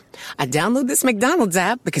 Look here. I download this McDonald's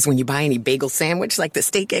app because when you buy any bagel sandwich like the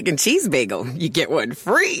steak, egg, and cheese bagel, you get one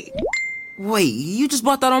free. Wait, you just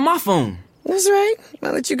bought that on my phone. That's right.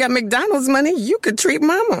 Now that you got McDonald's money, you could treat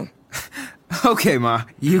Mama. Okay, Ma.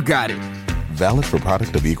 You got it. Valid for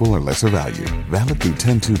product of equal or lesser value. Valid through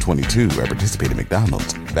 10/2/22 at participating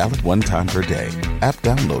McDonald's. Valid one time per day. App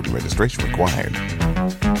download and registration required.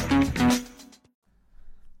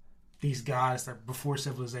 These gods that before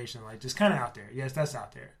civilization, like just kind of out there. Yes, that's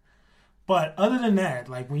out there. But other than that,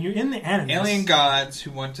 like when you're in the Animus, alien gods who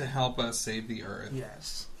want to help us save the Earth.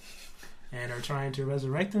 Yes, and are trying to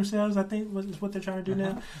resurrect themselves. I think is what they're trying to do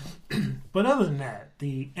now. But other than that,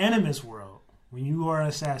 the Animus world, when you are an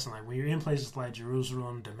assassin, like when you're in places like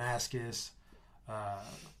Jerusalem, Damascus,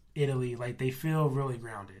 Italy, like they feel really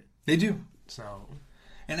grounded. They do. So,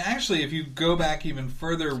 and actually, if you go back even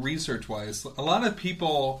further research-wise, a lot of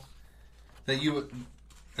people that you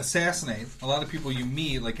assassinate, a lot of people you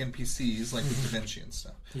meet, like NPCs, like with Da Vinci and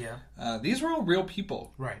stuff. Yeah. These were all real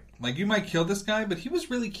people. Right. Like, you might kill this guy, but he was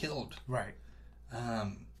really killed. Right.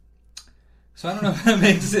 So I don't know if that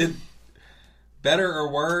makes it better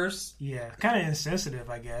or worse. Yeah. Kind of insensitive,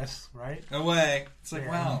 I guess, right? In a way. It's like,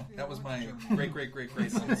 wow, that was my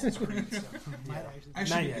great-great-great-great-son. I should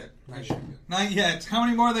be good. Not yet. How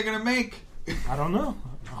many more are they going to make? I don't know.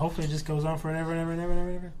 Hopefully it just goes on forever and ever and ever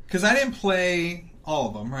and ever. Because I didn't play all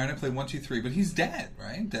of them, right? I played 1, 2, 3, but he's dead,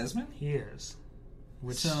 right? Desmond? He is.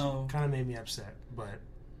 Which kind of made me upset, but...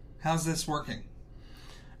 How's this working?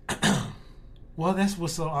 Well, that's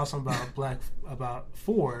what's so awesome about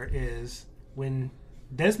 4 is when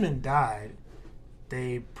Desmond died,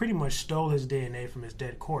 they pretty much stole his DNA from his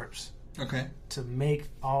dead corpse Okay. To make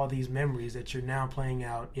all these memories that you're now playing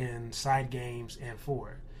out in side games and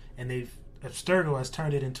 4. And Abstergo has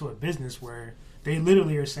turned it into a business where they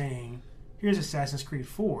literally are saying, here's Assassin's Creed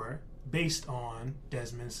 4 based on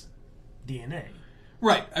Desmond's DNA.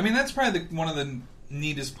 Right. I mean, that's probably one of the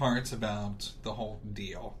neatest parts about the whole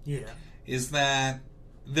deal. Yeah. Is that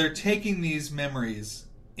they're taking these memories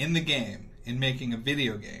in the game and making a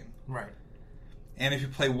video game. Right. And if you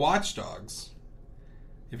play Watch Dogs,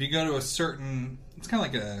 if you go to a certain... It's kind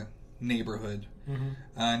of like a neighborhood. Mm-hmm.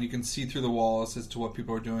 And you can see through the walls as to what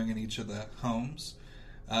people are doing in each of the homes.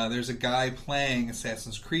 There's a guy playing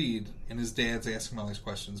Assassin's Creed, and his dad's asking all these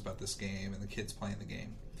questions about this game, and the kid's playing the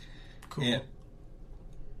game. Cool. And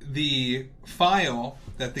the file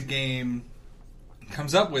that the game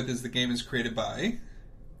comes up with is the game is created by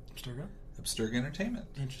Abstergo Entertainment.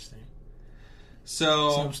 Interesting.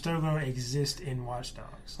 So Abstergo exists in Watch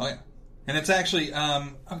Dogs. Oh yeah, and it's actually. Do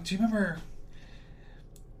you remember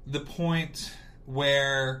the point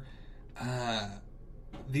where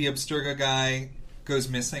the Abstergo guy goes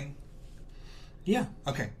missing? Yeah.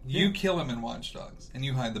 Okay, you kill him in Watch Dogs, and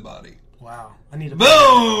you hide the body. Wow, I need to.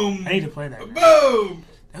 Boom! I need to play that. Boom!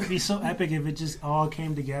 That would be so epic if it just all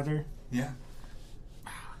came together. Yeah.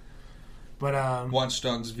 But Watch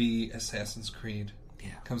Dogs v Assassin's Creed.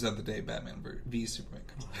 Yeah. Comes out the day Batman v Superman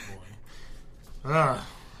comes out.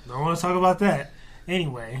 Don't want to talk about that.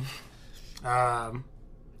 Anyway. And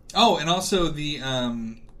also the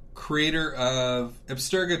creator of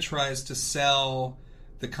Abstergo tries to sell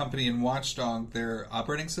the company in Watch Dogs their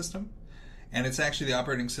operating system. And it's actually the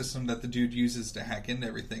operating system that the dude uses to hack into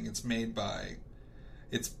everything. It's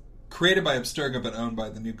created by Abstergo but owned by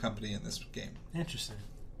the new company in this game. Interesting.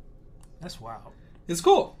 That's wild. It's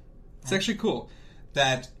cool. It's actually cool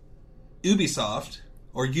that Ubisoft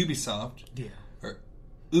or Ubisoft, or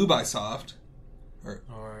Ubisoft or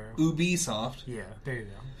Ubisoft. Yeah, there you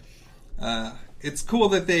go. It's cool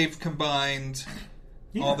that they've combined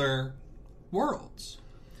all their worlds.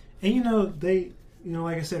 And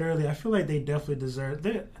like I said earlier, I feel like they definitely deserve.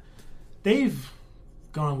 They've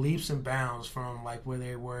gone leaps and bounds from like where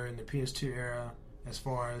they were in the PS2 era as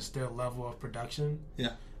far as their level of production.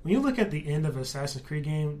 Yeah. When you look at the end of an Assassin's Creed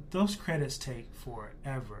game, those credits take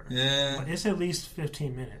forever. Yeah. But it's at least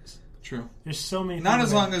 15 minutes. True. There's so many. Not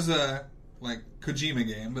as long as a Kojima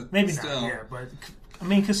game, but maybe still. not. Yeah, but I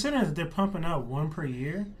mean, considering that they're pumping out one per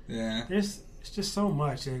year. Yeah. It's just so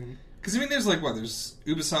much, and because there's there's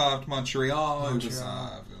Ubisoft Montreal.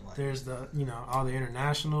 Ubisoft. There's the all the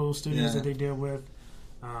international studios that they deal with,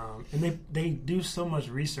 and they do so much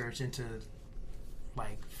research into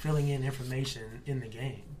filling in information in the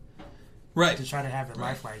game. Right. To try to have it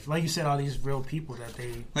lifelike. Like you said, all these real people that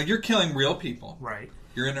they... you're killing real people. Right.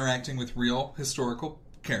 You're interacting with real historical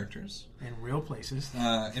characters. In real places.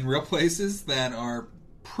 In real places that are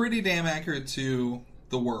pretty damn accurate to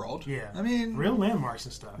the world. Yeah. I mean... real landmarks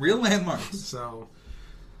and stuff. Real landmarks. So...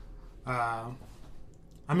 I'm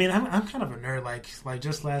kind of a nerd. Like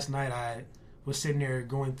just last night, I was sitting there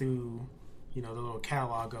going through, the little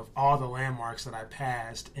catalog of all the landmarks that I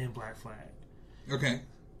passed in Black Flag. Okay.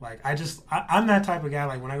 I'm that type of guy.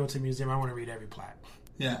 Like when I go to a museum, I want to read every plaque.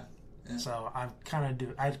 Yeah. So I kind of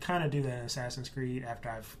do that in Assassin's Creed after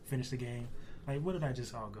I've finished the game. Like, what did I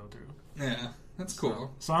just all go through? Yeah, that's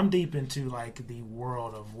cool. So I'm deep into the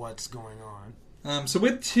world of what's going on. So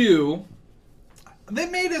with 2, they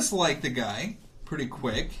made us like the guy pretty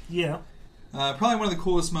quick. Yeah. Probably one of the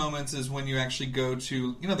coolest moments is when you actually go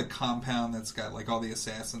to the compound that's got all the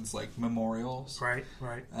assassins memorials. Right.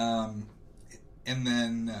 And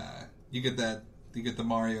then you get the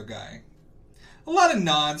Mario guy. A lot of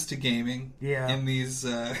nods to gaming in these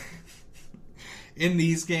in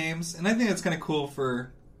these games, and I think it's kind of cool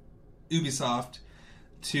for Ubisoft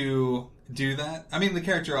to do that. I mean, the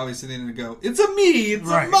character obviously they didn't go, "It's a me, it's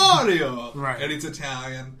a Mario," and it's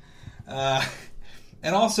Italian.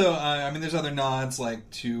 And also, there's other nods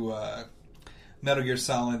to Metal Gear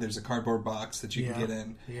Solid. There's a cardboard box that you can get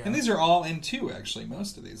in, and these are all in 2. Actually,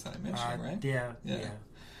 most of these that I mentioned, right? Yeah.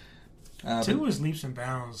 2 was leaps and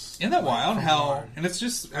bounds. Isn't that wild? And it's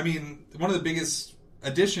just, one of the biggest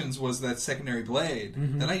additions was that secondary blade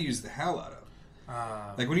that I used the hell out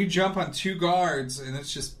of. When you jump on 2 guards, and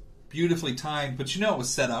it's just beautifully timed, but it was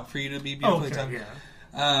set up for you to be beautifully timed.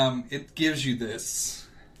 Yeah. It gives you this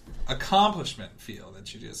accomplishment feel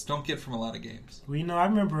that you just don't get from a lot of games. Well, I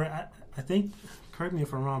remember, I think, correct me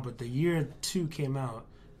if I'm wrong, but the year 2 came out,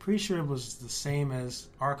 pretty sure it was the same as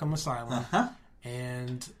Arkham Asylum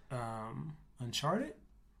and Uncharted?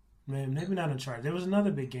 Maybe not Uncharted. There was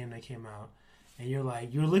another big game that came out, And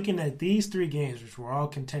you're looking at these 3 games, which were all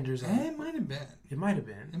contenders. It might have been. It might have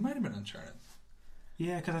been. It might have been Uncharted.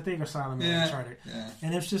 Yeah, because I think Asylum and Uncharted. Yeah.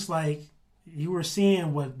 And it's just like, you were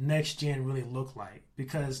seeing what next gen really looked like.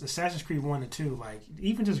 Because Assassin's Creed 1 and 2, like,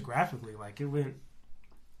 even just graphically, like, it went...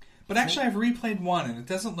 But actually, I've replayed 1, and it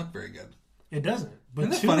doesn't look very good. It doesn't. But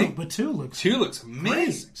Isn't that funny? But 2 looks... 2 looks amazing.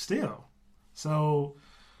 Great still. So,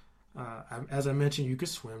 as I mentioned, you could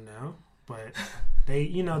swim now. But they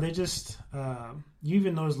just... you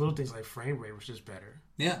even notice little things like frame rate was just better.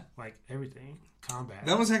 Yeah. Like, everything. Combat.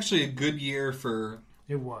 That was actually a good year for...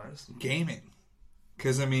 It was. Gaming.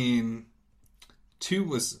 Because, I mean, 2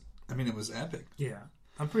 was... I mean, it was epic. Yeah.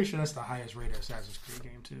 I'm pretty sure that's the highest rated Assassin's Creed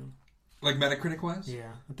game, too. Like Metacritic-wise?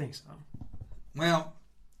 Yeah, I think so. Well,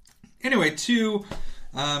 anyway, 2,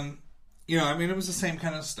 I mean, it was the same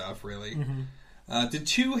kind of stuff, really. Mm-hmm. Did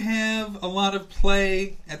 2 have a lot of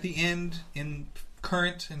play at the end in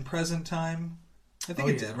current and present time? I think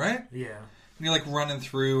it did, right? Yeah. And you're, like, running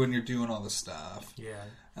through and you're doing all this stuff. Yeah.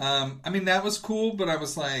 I mean, that was cool, but I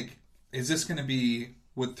was like, is this going to be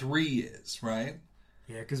what 3 is, right?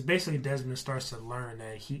 Yeah, because basically Desmond starts to learn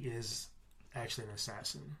that he is actually an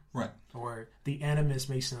assassin. Right. Or the Animus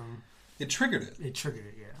makes him... It triggered it. It triggered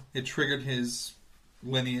it, yeah. It triggered his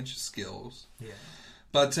lineage skills. Yeah.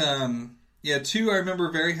 But, 2, I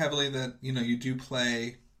remember very heavily that, you do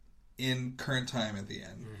play in current time at the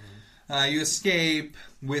end. Mm-hmm. You escape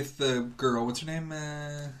with the girl. What's her name?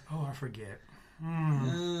 Oh, I forget.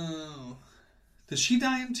 Oh. Does she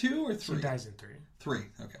die in 2 or 3? She dies in 3. 3,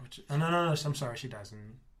 okay. No, I'm sorry. She dies in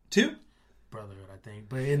 2? Brotherhood, I think.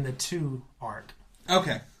 But in the 2 arc.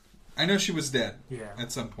 Okay. I know she was dead. Yeah.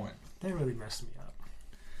 At some point. They really messed me up.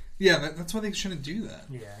 Yeah, that's why they shouldn't do that.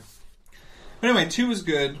 Yeah. But anyway, 2 was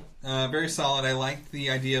good. Very solid. I liked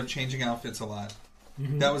the idea of changing outfits a lot.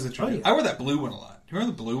 Mm-hmm. That was interesting. Oh, yeah. I wore that blue one a lot. Do you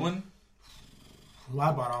remember the blue one? Well,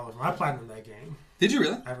 I bought all of them. I platinumed that game. Did you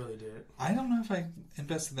really? I really did. I don't know if I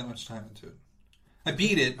invested that much time into it. I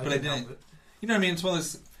beat it, but I didn't. You know what I mean? It's one of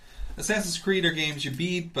those Assassin's Creed are games you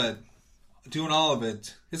beat, but doing all of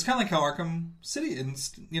it. It's kind of like how Arkham City and,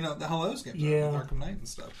 the Hallows games are with Arkham Knight and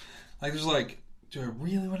stuff. Like, there's like, do I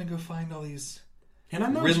really want to go find all these And I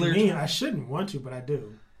know Riddler what you mean. I shouldn't want to, but I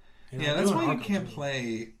do. Yeah, that's why you can't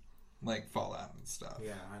play, like, Fallout and stuff.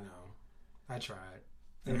 Yeah, I know. I tried.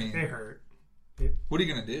 I mean, it hurt. What are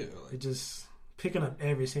you going to do? It just... Picking up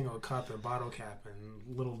every single cup and bottle cap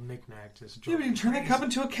and little knick-knack just... Yeah, but you turn that cup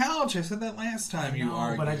into a couch. I said that last time you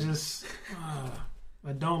argued. But I just...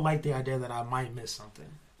 I don't like the idea that I might miss something.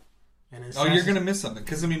 And you're going to miss something.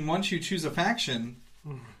 Because, I mean, once you choose a faction,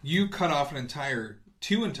 you cut off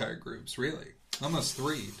two entire groups, really. Almost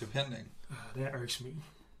 3, depending. That irks me.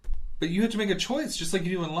 But you have to make a choice, just like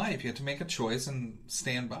you do in life. You have to make a choice and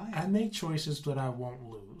stand by it. I make choices that I won't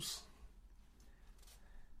lose.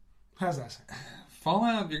 How's that sound?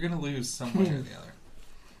 Fallout, you're going to lose some way or the other.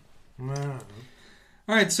 No.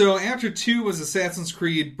 All right, so after 2 was Assassin's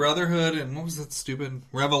Creed Brotherhood, and what was that stupid?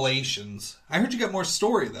 Revelations. I heard you got more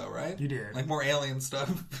story, though, right? You did. Like more alien stuff.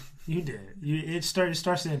 You did. It starts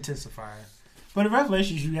to intensify. But in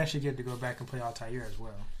Revelations, you actually get to go back and play Altair as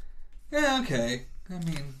well. Yeah, okay. I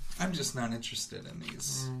mean, I'm just not interested in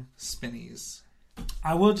these spinnies.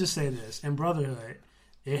 I will just say this. In Brotherhood,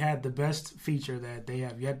 it had the best feature that they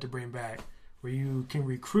have yet to bring back, where you can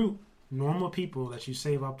recruit normal people that you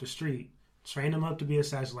save off the street, train them up to be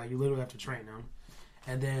assassins. Like, you literally have to train them.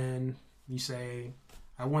 And then you say,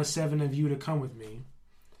 I want 7 of you to come with me.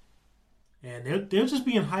 And they'll just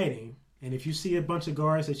be in hiding. And if you see a bunch of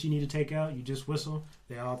guards that you need to take out, you just whistle.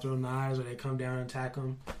 They all throw knives or they come down and attack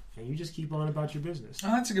them. And you just keep on about your business.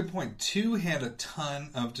 Oh, that's a good point. 2 had a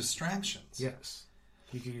ton of distractions. Yes.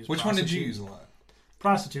 You could use Which one did you use a lot?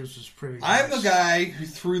 Prostitutes was pretty good. I'm the guy who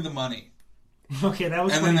threw the money. Okay, that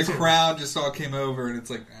was and funny then the too. Crowd just all came over, and it's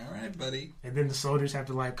like, all right, buddy. And then the soldiers have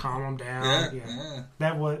to, like, calm them down. Yeah.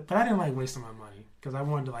 But I didn't like wasting my money because I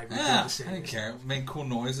wanted to, like, rebuild the city. I didn't care. Made cool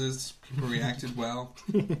noises. People reacted well.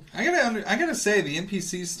 I gotta say, the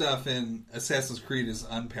NPC stuff in Assassin's Creed is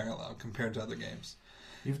unparalleled compared to other games.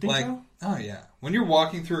 You think so? Oh yeah. When you're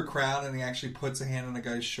walking through a crowd and he actually puts a hand on a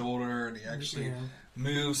guy's shoulder and he actually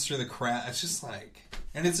moves through the crowd, it's just like,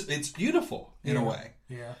 and it's beautiful in a way.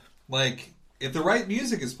 Yeah. Like, if the right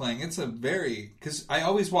music is playing, it's a very... Because I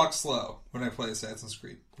always walk slow when I play Assassin's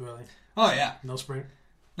Creed. Really? Oh, yeah. No sprint?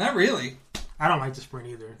 Not really. I don't like to sprint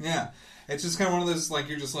either. Yeah. It's just kind of one of those, like,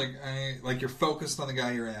 you're just like... you're focused on the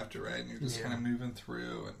guy you're after, right? And you're just kind of moving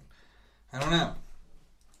through. And I don't know.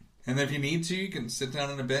 And then if you need to, you can sit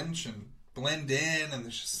down on a bench and blend in. And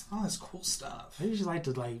there's just all this cool stuff. I usually like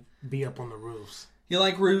to, like, be up on the roofs. You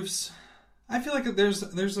like roofs? I feel like there's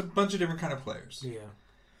a bunch of different kind of players. Yeah.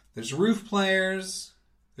 There's roof players,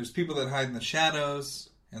 there's people that hide in the shadows,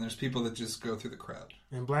 and there's people that just go through the crowd.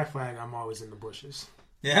 In Black Flag, I'm always in the bushes.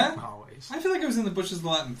 Yeah? Always. I feel like I was in the bushes a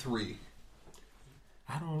lot in 3.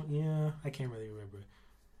 I can't really remember.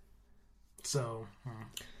 So...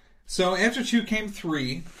 So after 2 came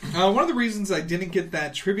 3. One of the reasons I didn't get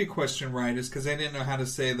that trivia question right is because I didn't know how to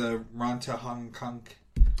say the Ranta Hong Kong.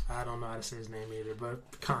 I don't know how to say his name either, but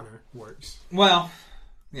Connor works. Well,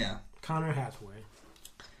 yeah. Connor Hathaway.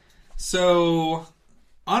 So,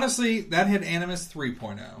 honestly, that hit Animus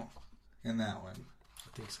 3.0 in that one.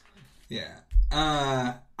 I think so. Yeah.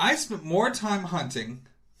 I spent more time hunting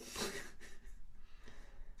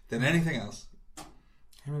than anything else.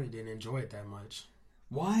 I really didn't enjoy it that much.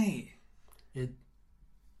 Why?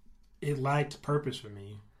 It lacked purpose for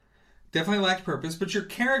me. Definitely lacked purpose, but your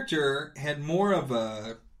character had more of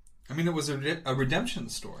a... I mean, it was a redemption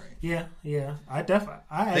story. Yeah.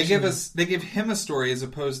 They give him a story as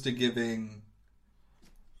opposed to giving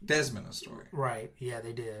Desmond a story. Right. Yeah,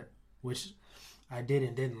 they did, which I did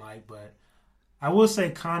and didn't like. But I will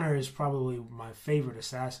say Connor is probably my favorite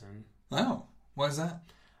assassin. Oh, why is that?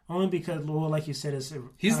 Only because, well, like you said,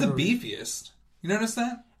 he's the beefiest. You notice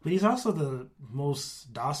that? But he's also the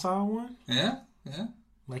most docile one. Yeah.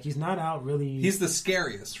 Like he's not out really. He's the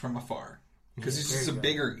scariest from afar. Because he's just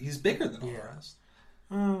he's bigger than all the rest.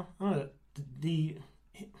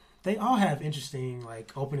 They all have interesting,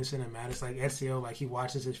 like, opening cinematics. Like, Ezio, like, he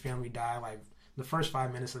watches his family die, like, the first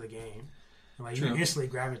 5 minutes of the game. And, like, you instantly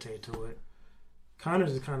gravitate to it.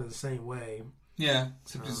 Connor's is kind of the same way. Yeah,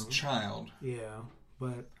 except he's a child. Yeah,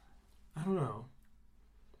 but, I don't know.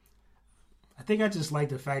 I think I just like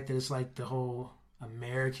the fact that it's, like, the whole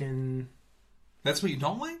American... That's what you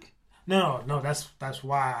don't like? No, that's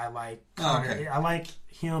why I like Connor. Oh, okay. I like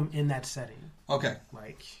him in that setting. Okay.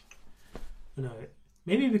 Like,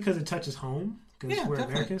 maybe because it touches home, because we're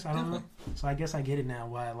Americans. I don't know. So I guess I get it now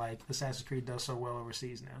why like Assassin's Creed does so well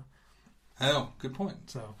overseas now. Oh, good point.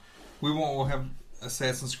 So we'll have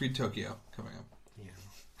Assassin's Creed Tokyo coming up. Yeah.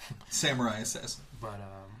 Samurai Assassin. But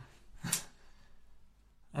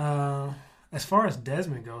as far as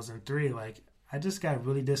Desmond goes in 3, like I just got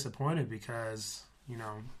really disappointed because,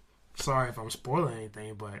 sorry if I'm spoiling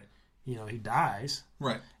anything, but, he dies.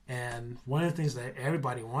 Right. And one of the things that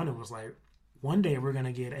everybody wanted was, like, one day we're going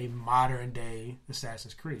to get a modern-day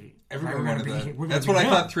Assassin's Creed. Everybody wanted that. That's what I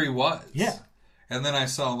thought 3 was. Yeah. And then I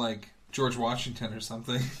saw, like, George Washington or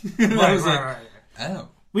something. Right. Oh.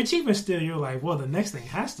 Which even still, you're like, well, the next thing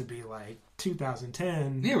has to be, like,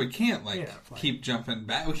 2010. Yeah, we can't, keep jumping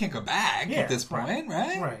back. We can't go back at this point,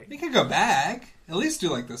 right? Right. We can go back. At least do,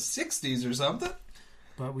 like, the 60s or something.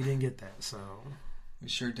 But we didn't get that, so... We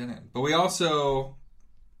sure didn't. But we also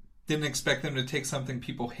didn't expect them to take something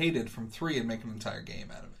people hated from 3 and make an entire game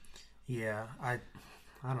out of it. Yeah, I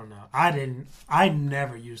don't know. I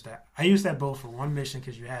never used that. I used that boat for one mission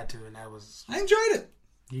because you had to, and that was... I enjoyed it.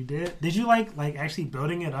 You did? Did you like actually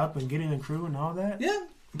building it up and getting a crew and all that? Yeah.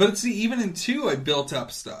 But see, even in 2, I built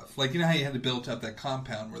up stuff. Like, you know how you had to build up that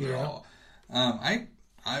compound where they're all...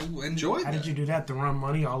 I enjoyed that. How did you do that to run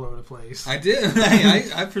money all over the place? I did.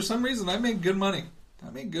 I for some reason, I made good money.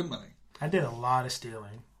 I did a lot of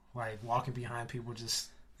stealing. Like, walking behind people just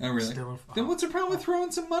stealing. Then what's the problem with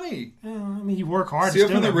throwing some money? Yeah, I mean, you work hard Steal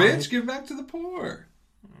to steal from the rich, money. give back to the poor.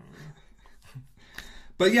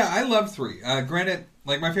 But yeah, I love 3. Granted,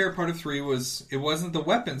 like, my favorite part of 3 was, it wasn't the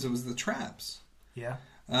weapons, it was the traps. Yeah.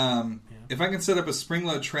 If I can set up a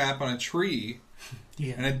spring-load trap on a tree...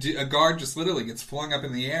 Yeah. And a guard just literally gets flung up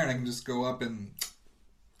in the air and I can just go up and...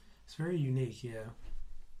 It's very unique, yeah.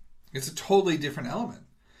 It's a totally different element.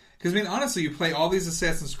 Because, I mean, honestly, you play all these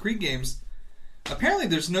Assassin's Creed games, apparently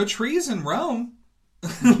there's no trees in Rome.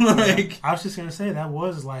 I was just going to say, that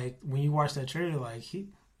was like, when you watch that trailer, like, he's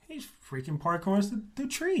freaking parkouring through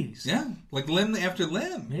trees. Yeah, like limb after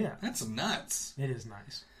limb. Yeah. That's nuts. It is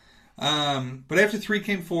nice. But after 3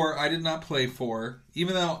 came 4, I did not play 4,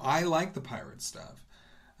 even though I like the pirate stuff.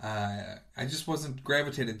 I just wasn't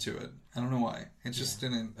gravitated to it. I don't know why. It just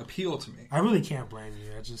didn't appeal to me. I really can't blame you.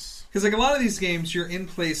 Because like a lot of these games, you're in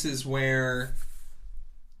places where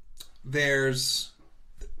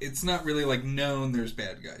it's not really like known there's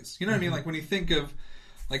bad guys. You know what I mean? Like when you think of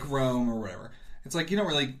like Rome or whatever, it's like you don't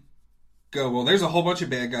really go, well, there's a whole bunch of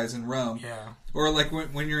bad guys in Rome. Yeah. Or like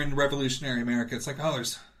when you're in revolutionary America, it's like, oh,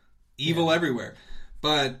 there's evil everywhere.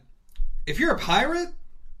 But if you're a pirate,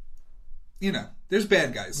 there's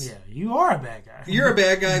bad guys. Yeah, you are a bad guy. You're a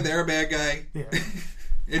bad guy, they're a bad guy. Yeah.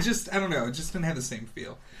 It just, I don't know, it just didn't have the same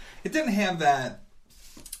feel. It didn't have that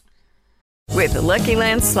With the Lucky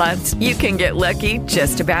Land Slots, you can get lucky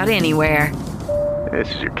just about anywhere.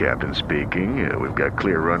 This is your captain speaking. We've got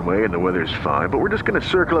clear runway and the weather's fine, but we're just going to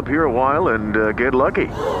circle up here a while and get lucky.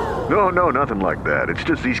 No, nothing like that. It's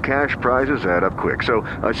just these cash prizes add up quick. So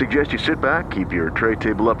I suggest you sit back, keep your tray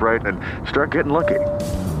table upright, and start getting lucky.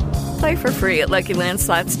 Play for free at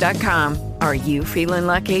LuckyLandSlots.com. Are you feeling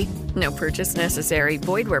lucky? No purchase necessary.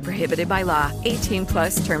 Void where prohibited by law.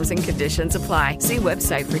 18+ terms and conditions apply. See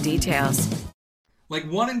website for details. Like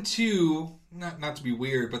 1 and 2, not to be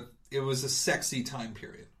weird, but it was a sexy time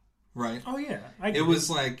period, right? Oh yeah, it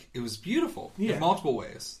was beautiful in multiple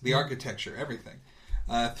ways. The architecture, everything.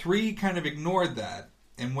 3 kind of ignored that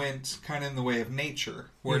and went kind of in the way of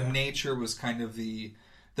nature, where nature was kind of the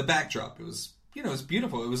backdrop. It was it was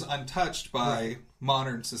beautiful. It was untouched by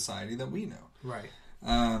modern society that we know. Right.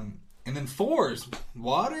 And then 4 is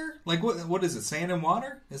water. Like what is it? Sand and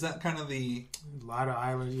water? Is that kind of the a lot of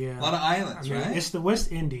islands? Yeah, a lot of islands. I mean, right? It's the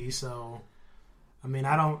West Indies, so I mean,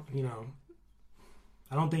 I don't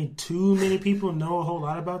think too many people know a whole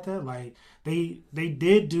lot about that. Like they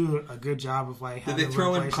did do a good job of like. Did they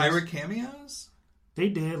throw in pirate cameos? They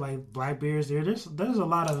did, like Blackbeard's there. There's a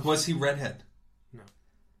lot of. Was he redhead? No.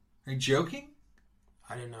 Are you joking?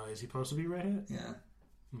 I didn't know. Is he supposed to be redhead? Yeah.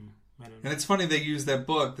 I don't know. And it's funny they used that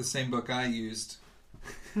book, the same book I used.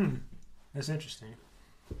 That's interesting.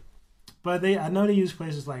 But I know they use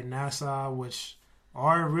places like Nassau, which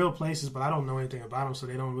are real places, but I don't know anything about them, so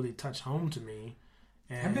they don't really touch home to me.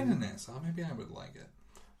 And, I've been to Nassau. Maybe I would like it.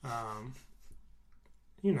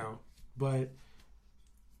 But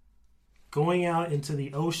going out into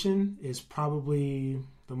the ocean is probably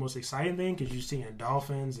the most exciting thing because you're seeing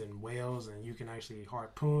dolphins and whales, and you can actually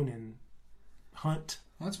harpoon and hunt.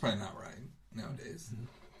 Well, that's probably not right nowadays.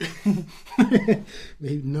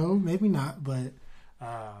 Maybe not, but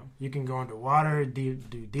you can go underwater, do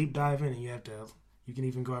deep diving, and you can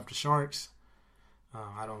even go after sharks.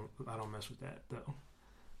 I don't mess with that though.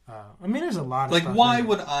 I mean, there's a lot of stuff. Why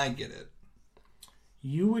would I get it?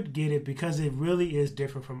 You would get it because it really is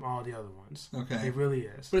different from all the other ones. Okay, it really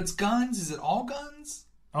is. But it's guns. Is it all guns?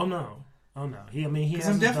 Oh no. I'm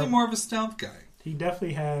definitely more of a stealth guy. He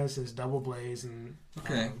definitely has his double blades and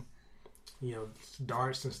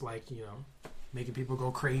darts and making people go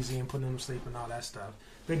crazy and putting them to sleep and all that stuff.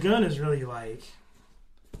 The gun is really like,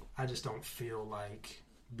 I just don't feel like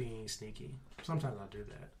being sneaky. Sometimes I do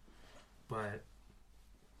that, but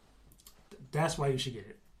that's why you should get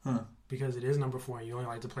it because it is number 4 and you only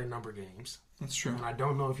like to play number games. That's true. And I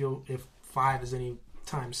don't know if 5 is any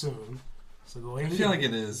time soon. So go ahead. I feel like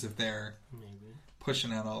it is if they're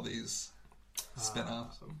pushing out all these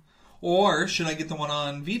spin-offs. Or should I get the one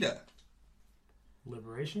on Vita?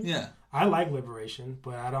 Liberation? Yeah. I like Liberation,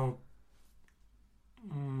 but I don't.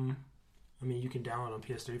 I mean, you can download on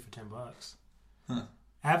PS3 for $10. Huh.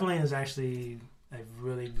 Evelyn is actually a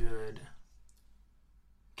really good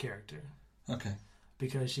character. Okay.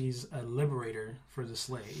 Because she's a liberator for the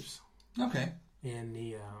slaves. Okay. In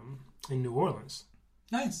New Orleans.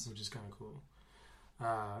 Nice. Which is kind of cool.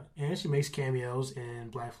 And she makes cameos in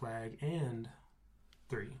Black Flag and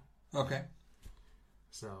 3. Okay.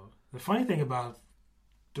 So the funny thing about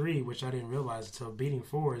 3, which I didn't realize until beating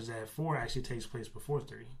 4, is that 4 actually takes place before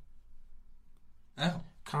 3. Oh.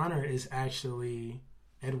 Connor is actually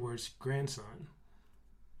Edward's grandson.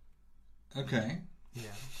 Okay.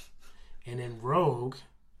 Yeah. And in Rogue,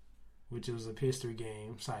 which was a PS3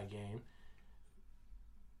 game, side game,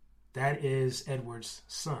 that is Edward's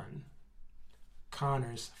son,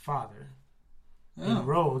 Connor's father. Oh. In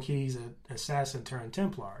Rogue, he's an assassin turned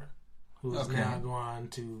Templar who is now going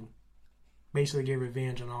to basically get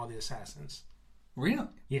revenge on all the assassins. Really?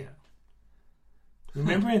 Yeah.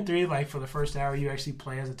 Remember in 3, like for the first hour, you actually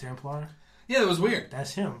play as a Templar? Yeah, that was weird.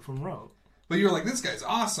 That's him from Rogue. But you were like, this guy's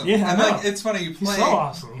awesome. Yeah, and I know. It's funny, you play. He's so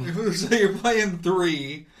awesome. So you're playing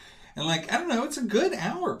 3, and I don't know, it's a good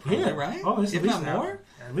hour, probably, right? Oh, it's if at least not more.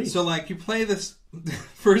 At least. So you play this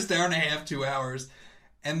first hour and a half, 2 hours,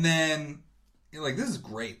 and then you're like, this is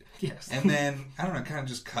great. Yes. And then, I don't know, kind of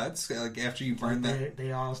just cuts, after you burn that.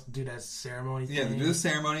 They all do that ceremony thing. Yeah, they do the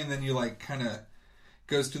ceremony, and then you kind of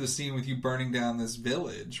goes to the scene with you burning down this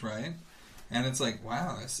village, right? And it's like,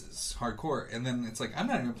 wow, this is hardcore. And then it's like, I'm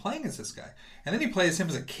not even playing as this guy. And then you play as him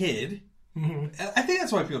as a kid. Mm-hmm. I think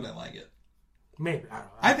that's why people didn't like it. Maybe. I don't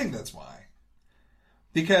know. I think that's why.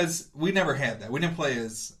 Because we never had that. We didn't play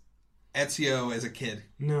as Ezio as a kid.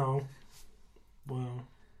 No. Well,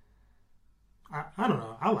 I don't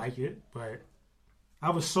know. I like it, but I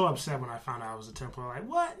was so upset when I found out I was a Templar. Like,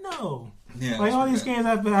 what? No. Yeah, all these games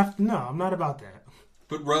no, I'm not about that.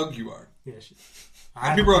 But Rogue you are. Yeah,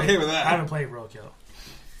 and people are okay with that. I haven't played Rogue yet.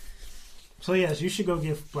 So yes, you should go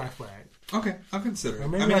get Black Flag. Okay, I'll consider it. Or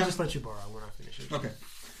maybe I'll just let you borrow when I finish it. Okay.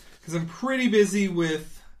 Because I'm pretty busy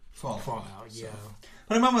with Fallout. Yeah.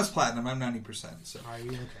 But I'm almost platinum. I'm 90%. So. Are you?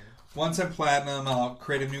 Okay. Once I'm platinum, I'll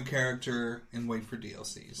create a new character and wait for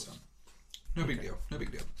DLC. So no big deal. No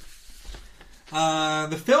big deal.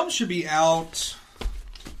 The film should be out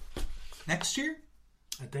next year?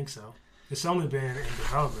 I think so. It's only been in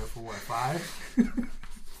development for, what, 5?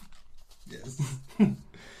 Yes.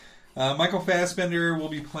 Michael Fassbender will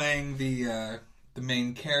be playing the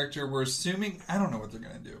main character. We're assuming... I don't know what they're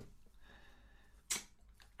going to do.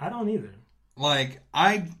 I don't either. Like,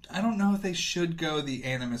 I don't know if they should go the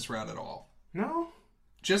Animus route at all. No?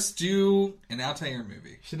 Just do an Altair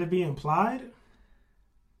movie. Should it be implied?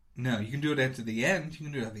 No, you can do it at the end. You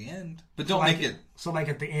can do it at the end. But don't make it... So, like,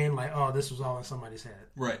 at the end, like, oh, this was all in somebody's head.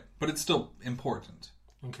 Right. But it's still important.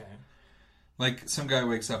 Okay. Like, some guy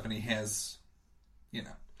wakes up and he has, you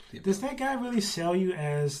know... Does that guy really sell you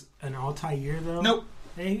as an Altair, though? Nope.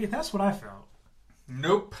 Hey, that's what I felt.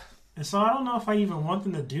 Nope. And so I don't know if I even want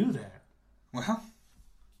them to do that. Well...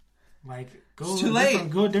 Like, it's too late.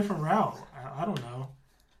 Go a different route. I don't know.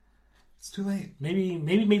 It's too late. Maybe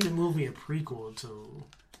make the movie a prequel to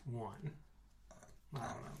 1. I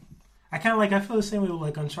don't know. I feel the same way with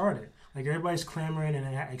like Uncharted. Like everybody's clamoring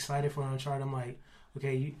and excited for Uncharted. I'm like,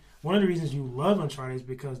 okay, one of the reasons you love Uncharted is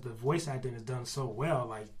because the voice acting is done so well.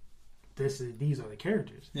 Like these are the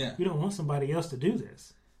characters. Yeah. You don't want somebody else to do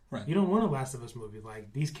this. Right. You don't want a Last of Us movie.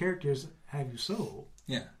 Like these characters have you sold.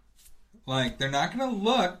 Yeah. Like they're not going to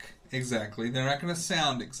look exactly. They're not going to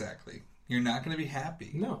sound exactly. You're not going to be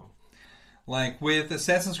happy. No. Like with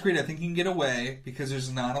Assassin's Creed, I think you can get away because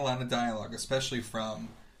there's not a lot of dialogue, especially from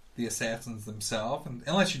the assassins themselves,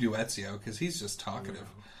 unless you do Ezio, because he's just talkative.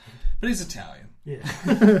 But he's Italian.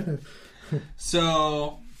 Yeah.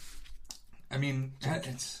 So, I mean,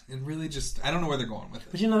 it really just... I don't know where they're going with it.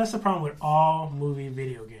 But you know, that's the problem with all movie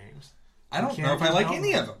video games. I don't know if I like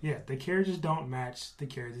any of them. Yeah, the characters don't match the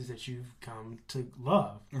characters that you've come to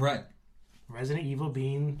love. Right. Resident Evil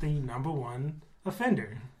being the #1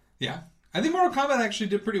 offender. Yeah. I think Mortal Kombat actually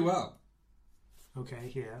did pretty well.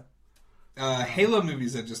 Okay, yeah. Halo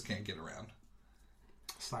movies I just can't get around.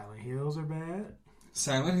 Silent Hills are bad.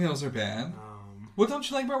 Silent Hills are bad. What don't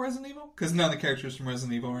you like about Resident Evil? Because none of the characters from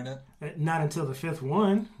Resident Evil are in it. Not until the 5th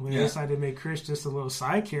one, when they decided to make Chris just a little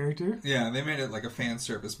side character. Yeah, they made it like a fan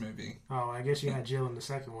service movie. Oh, I guess you had Jill in the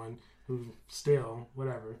 2nd one, who still,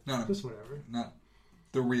 whatever. No, just whatever. Not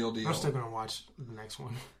the real deal. I'm still going to watch the next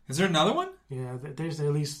one. Is there another one? Yeah, there's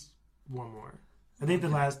at least one more. I think the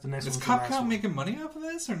next one. Is Capcom making money off of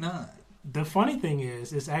this or not? The funny thing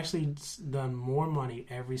is, it's actually done more money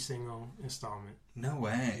every single installment. No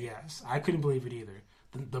way. Yes, I couldn't believe it either.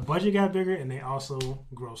 The budget got bigger, and they also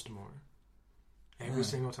grossed more every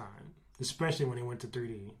single time. Especially when they went to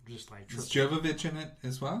 3D, just like triple. Is Jovovich in it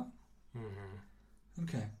as well? Mm-hmm.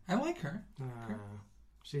 Okay, I like her.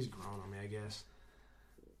 She's grown on me, I guess.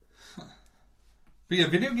 Huh. But yeah,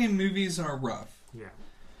 video game movies are rough. Yeah.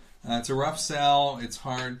 It's a rough sell. It's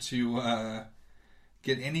hard to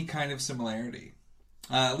get any kind of similarity.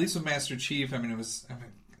 At least with Master Chief, it was a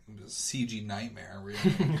CG nightmare,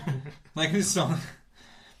 really. Like, this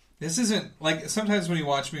isn't... Like, sometimes when you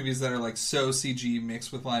watch movies that are, like, so CG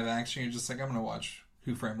mixed with live action, you're just like, I'm going to watch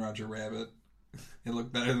Who Framed Roger Rabbit. It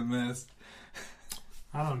looked better than this.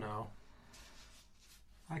 I don't know.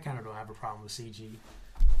 I kind of don't have a problem with CG.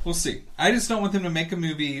 We'll see. I just don't want them to make a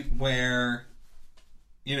movie where...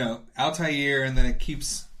 You know, Altair, and then it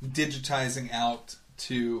keeps digitizing out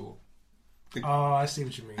to... Oh, I see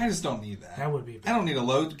what you mean. I just don't need that. That would be bad. I don't need a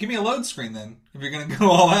load. Give me a load screen, then, if you're going to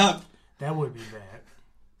go all out. That would be bad.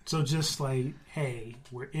 So just like, hey,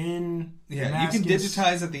 we're in Yeah, Damascus. You can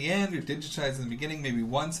digitize at the end, or digitize in the beginning, maybe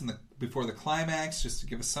once before the climax, just to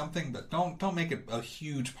give us something, but don't make it a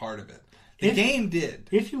huge part of it. The game did.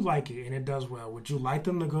 If you like it and it does well, would you like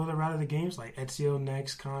them to go the route of the games? Like Ezio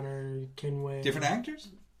next, Connor, Kenway? Different actors?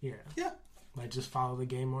 Yeah. Yeah. Like just follow the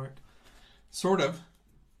game arc? Sort of.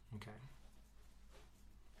 Okay.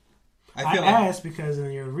 I asked because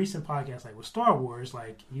in your recent podcast, like with Star Wars,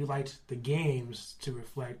 like you liked the games to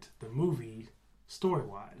reflect the movie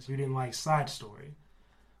story-wise. You didn't like side story.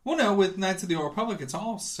 Well, no, with Knights of the Old Republic, it's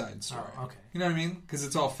all side story. Oh, okay. You know what I mean? Because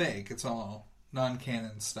it's all fake. It's all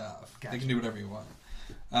non-canon stuff. Gotcha. They can do whatever you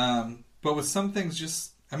want. But with some things,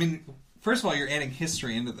 just... I mean, first of all, you're adding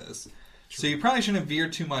history into this. True. So you probably shouldn't veer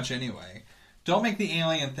too much anyway. Don't make the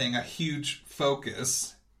alien thing a huge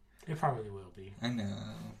focus. It probably will be. I know.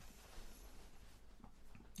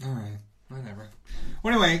 Alright, whatever.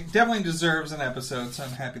 Well, anyway, definitely deserves an episode, so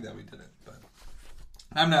I'm happy that we did it. But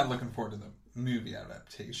I'm not looking forward to the movie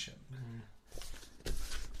adaptation.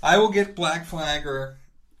 I will get Black Flag, or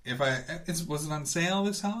if was it on sale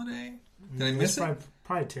this holiday? Did I miss it?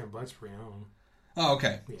 Probably $10 pre-owned. Oh,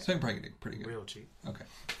 okay. Yeah. So I can probably get it pretty good. Real cheap. Okay.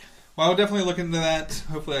 Well, I'll definitely look into that.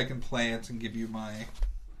 Hopefully I can play it and give you my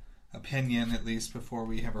opinion, at least, before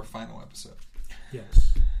we have our final episode.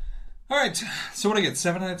 Yes. All right. So what did I get?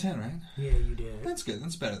 7 out of 10, right? Yeah, you did. That's good.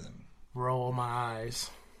 That's better than... Roll my eyes.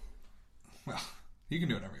 Well, you can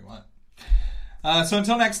do whatever you want. So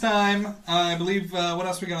until next time, I believe, what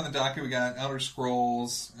else we got on the docket? We got Elder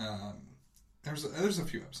Scrolls. There's a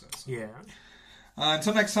few episodes. Yeah.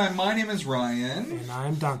 Until next time, my name is Ryan. And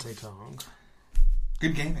I'm Dante Tong.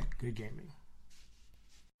 Good gaming. Good gaming.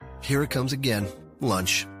 Here it comes again.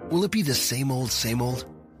 Lunch. Will it be the same old, same old?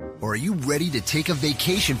 Or are you ready to take a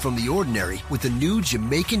vacation from the ordinary with the new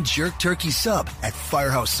Jamaican Jerk Turkey Sub at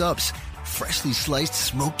Firehouse Subs? Freshly sliced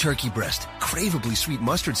smoked turkey breast, craveably sweet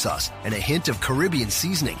mustard sauce, and a hint of Caribbean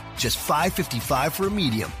seasoning. Just $5.55 for a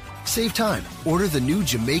medium. Save time. Order the new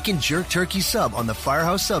Jamaican Jerk Turkey Sub on the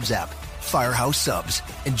Firehouse Subs app. Firehouse Subs.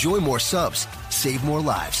 Enjoy more subs. Save more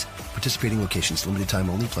lives. Participating locations. Limited time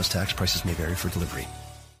only, plus tax. Prices may vary for delivery.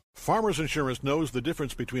 Farmers Insurance knows the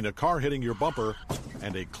difference between a car hitting your bumper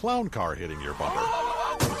and a clown car hitting your bumper.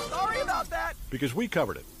 Sorry about that. Because we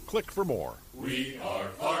covered it. Click for more. We are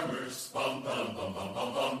farmers. Bum, bum, bum, bum,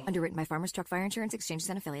 bum, bum. Underwritten by Farmers Truck Fire Insurance Exchanges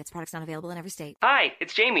and Affiliates. Products not available in every state. Hi,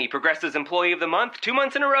 it's Jamie, Progressive's Employee of the Month, 2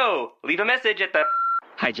 months in a row. Leave a message at the...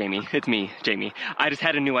 Hi, Jamie. It's me, Jamie. I just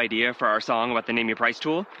had a new idea for our song about the Name Your Price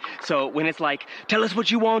tool. So when it's like, tell us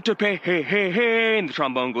what you want to pay, hey, hey, hey, and the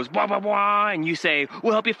trombone goes, blah, blah, blah, and you say,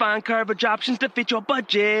 we'll help you find coverage options to fit your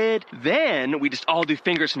budget. Then we just all do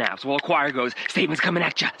finger snaps while a choir goes, savings coming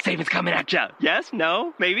at ya, savings coming at ya. Yes?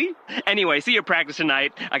 No? Maybe? Anyway, see your practice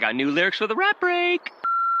tonight. I got new lyrics for the rap break.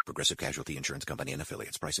 Progressive Casualty Insurance Company and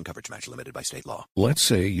Affiliates. Price and coverage match limited by state law. Let's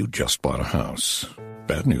say you just bought a house.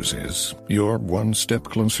 Bad news is, you're one step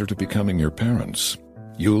closer to becoming your parents.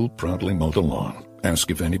 You'll proudly mow the lawn. Ask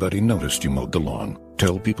if anybody noticed you mowed the lawn.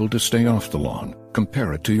 Tell people to stay off the lawn.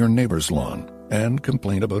 Compare it to your neighbor's lawn. And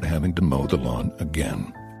complain about having to mow the lawn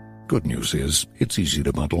again. Good news is, it's easy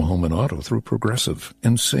to bundle home and auto through Progressive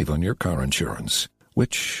and save on your car insurance.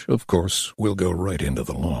 Which, of course, will go right into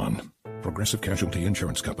the lawn. Progressive Casualty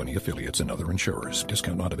Insurance Company, Affiliates, and other insurers.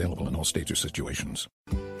 Discount not available in all states or situations.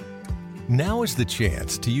 Now is the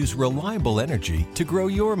chance to use reliable energy to grow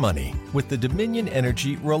your money with the Dominion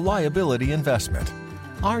Energy Reliability Investment.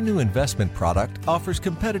 Our new investment product offers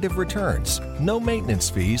competitive returns, no maintenance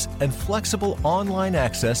fees, and flexible online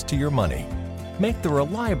access to your money. Make the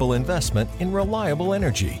reliable investment in reliable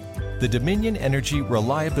energy. The Dominion Energy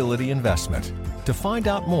Reliability Investment. To find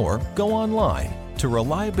out more, go online to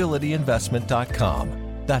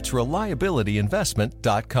reliabilityinvestment.com. That's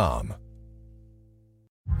reliabilityinvestment.com.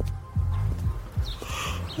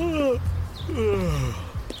 The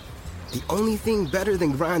only thing better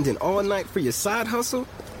than grinding all night for your side hustle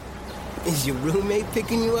is your roommate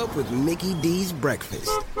picking you up with Mickey D's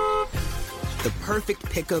breakfast. The perfect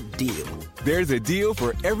pickup deal. There's a deal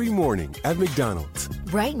for every morning at McDonald's.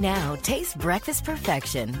 Right now, taste breakfast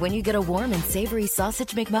perfection when you get a warm and savory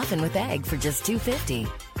sausage McMuffin with egg for just $2.50.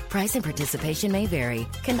 Price and participation may vary.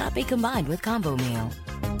 Cannot be combined with combo meal.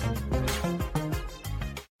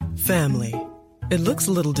 Family. It looks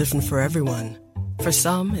a little different for everyone. For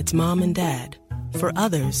some, it's mom and dad. For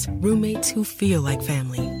others, roommates who feel like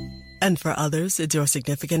family. And for others, it's your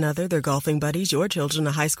significant other, their golfing buddies, your children,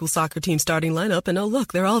 a high school soccer team starting lineup, and oh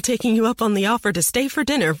look, they're all taking you up on the offer to stay for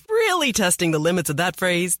dinner, really testing the limits of that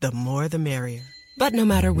phrase, the more the merrier. But no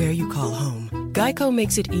matter where you call home, Geico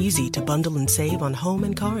makes it easy to bundle and save on home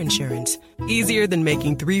and car insurance. Easier than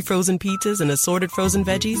making 3 frozen pizzas and assorted frozen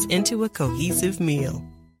veggies into a cohesive meal.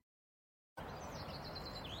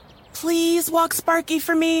 Please walk Sparky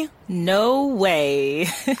for me. No way.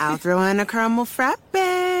 I'll throw in a caramel frappe.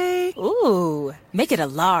 Ooh, make it a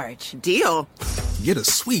large. Deal. Get a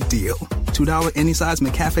sweet deal. $2 any size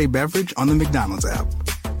McCafe beverage on the McDonald's app.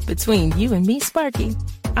 Between you and me, Sparky,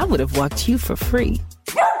 I would have walked you for free.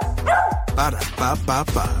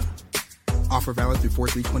 Ba-da-ba-ba-ba. Offer valid through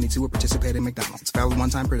 4/3/22 at participating McDonald's. Valid one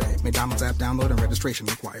time per day. McDonald's app download and registration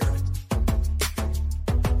required.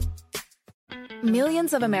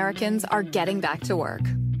 Millions of Americans are getting back to work.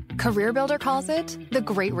 CareerBuilder calls it the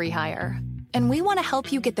Great Rehire. And we want to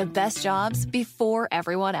help you get the best jobs before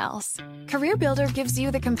everyone else. CareerBuilder gives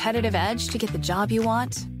you the competitive edge to get the job you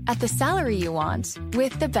want, at the salary you want,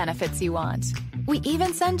 with the benefits you want. We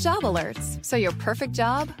even send job alerts, so your perfect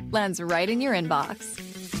job lands right in your inbox.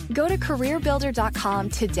 Go to CareerBuilder.com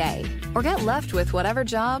today, or get left with whatever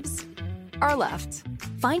jobs are left.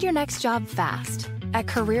 Find your next job fast at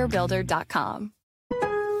CareerBuilder.com.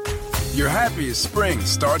 Your happiest spring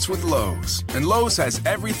starts with Lowe's, and Lowe's has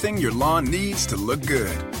everything your lawn needs to look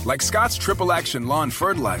good. Like Scott's Triple Action Lawn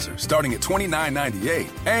Fertilizer starting at $29.98.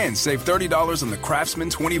 And save $30 on the Craftsman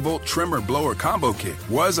 20-volt trimmer blower combo kit.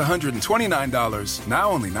 Was $129,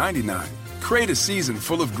 now only $99. Create a season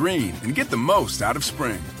full of green and get the most out of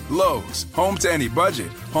spring. Lowe's, home to any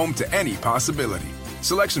budget, home to any possibility.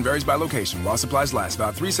 Selection varies by location. While supplies last.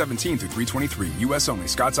 About 3/17 through 3/23. U.S. only.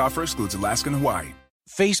 Scott's offer excludes Alaska and Hawaii.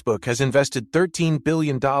 Facebook has invested $13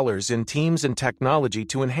 billion in teams and technology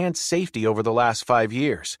to enhance safety over the last 5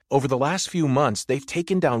 years. Over the last few months, they've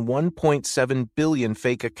taken down 1.7 billion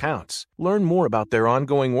fake accounts. Learn more about their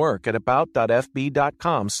ongoing work at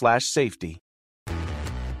about.fb.com/safety.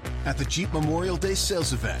 At the Jeep Memorial Day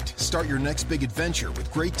sales event, start your next big adventure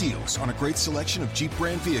with great deals on a great selection of Jeep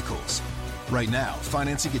brand vehicles. Right now,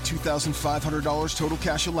 financing at $2,500 total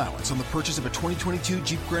cash allowance on the purchase of a 2022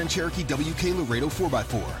 Jeep Grand Cherokee WK Laredo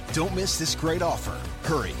 4x4. Don't miss this great offer.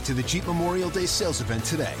 Hurry to the Jeep Memorial Day sales event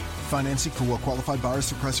today. Financing for well-qualified buyers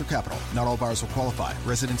through Chrysler Capital. Not all buyers will qualify.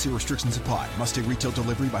 Residency restrictions apply. Must take retail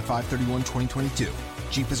delivery by 5/31/2022.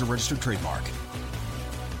 Jeep is a registered trademark.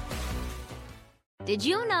 Did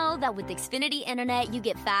you know that with Xfinity Internet, you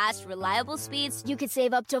get fast, reliable speeds? You could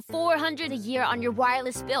save up to $400 a year on your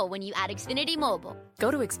wireless bill when you add Xfinity Mobile.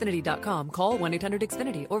 Go to Xfinity.com, call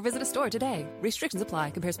 1-800-XFINITY, or visit a store today. Restrictions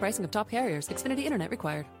apply. Compares pricing of top carriers. Xfinity Internet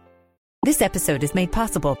required. This episode is made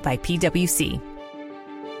possible by PwC.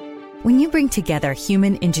 When you bring together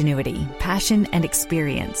human ingenuity, passion, and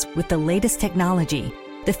experience with the latest technology,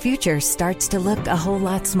 the future starts to look a whole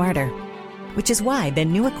lot smarter. Which is why the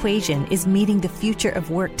new equation is meeting the future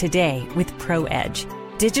of work today with ProEdge.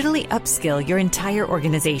 Digitally upskill your entire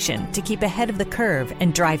organization to keep ahead of the curve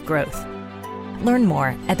and drive growth. Learn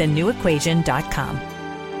more at thenewequation.com.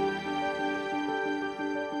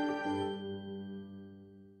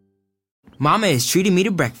 Mama is treating me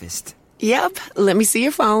to breakfast. Yep. Let me see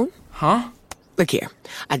your phone. Huh? Look here.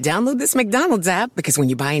 I download this McDonald's app because when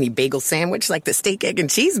you buy any bagel sandwich like the steak, egg, and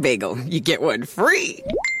cheese bagel, you get one free.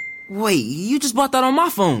 Wait, you just bought that on my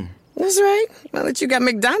phone. That's right. Now that you got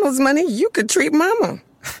McDonald's money, you could treat Mama.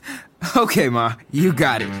 Okay, Ma, you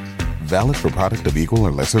got it. Valid for product of equal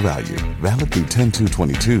or lesser value. Valid through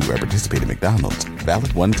 10/2/22 at participating McDonald's.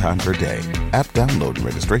 Valid one time per day. App download and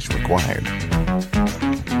registration required.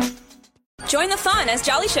 Join the fun as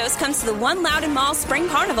Jolly Shows comes to the One Loudon Mall Spring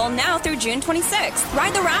Carnival now through June 26th.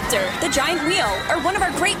 Ride the Raptor, the Giant Wheel, or one of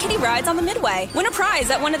our great kiddie rides on the Midway. Win a prize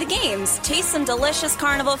at one of the games. Taste some delicious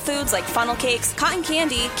carnival foods like funnel cakes, cotton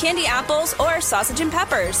candy, candy apples, or sausage and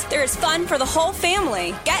peppers. There is fun for the whole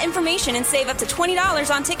family. Get information and save up to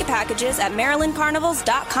 $20 on ticket packages at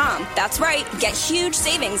MarylandCarnivals.com. That's right, get huge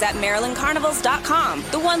savings at MarylandCarnivals.com.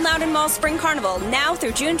 The One Loudon Mall Spring Carnival now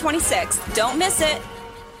through June 26th. Don't miss it.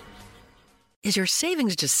 Is your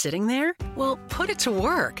savings just sitting there? Well, put it to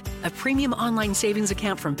work. A premium online savings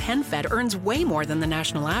account from PenFed earns way more than the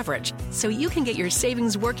national average. So you can get your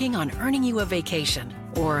savings working on earning you a vacation,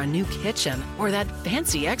 or a new kitchen, or that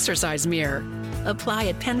fancy exercise mirror. Apply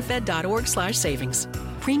at PenFed.org/savings.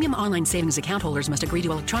 Premium online savings account holders must agree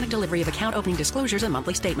to electronic delivery of account opening disclosures and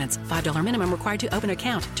monthly statements. $5 minimum required to open an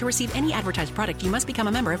account. To receive any advertised product, you must become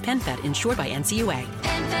a member of PenFed, insured by NCUA.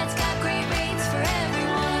 PenFed's got great rates for everyone.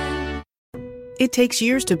 It takes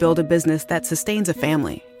years to build a business that sustains a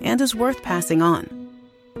family and is worth passing on.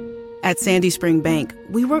 At Sandy Spring Bank,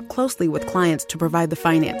 we work closely with clients to provide the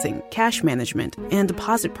financing, cash management, and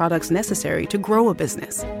deposit products necessary to grow a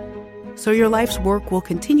business. So your life's work will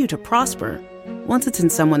continue to prosper once it's in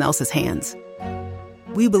someone else's hands.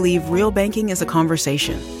 We believe real banking is a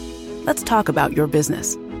conversation. Let's talk about your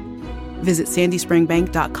business. Visit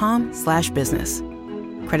sandyspringbank.com/business.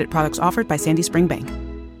 Credit products offered by Sandy Spring Bank.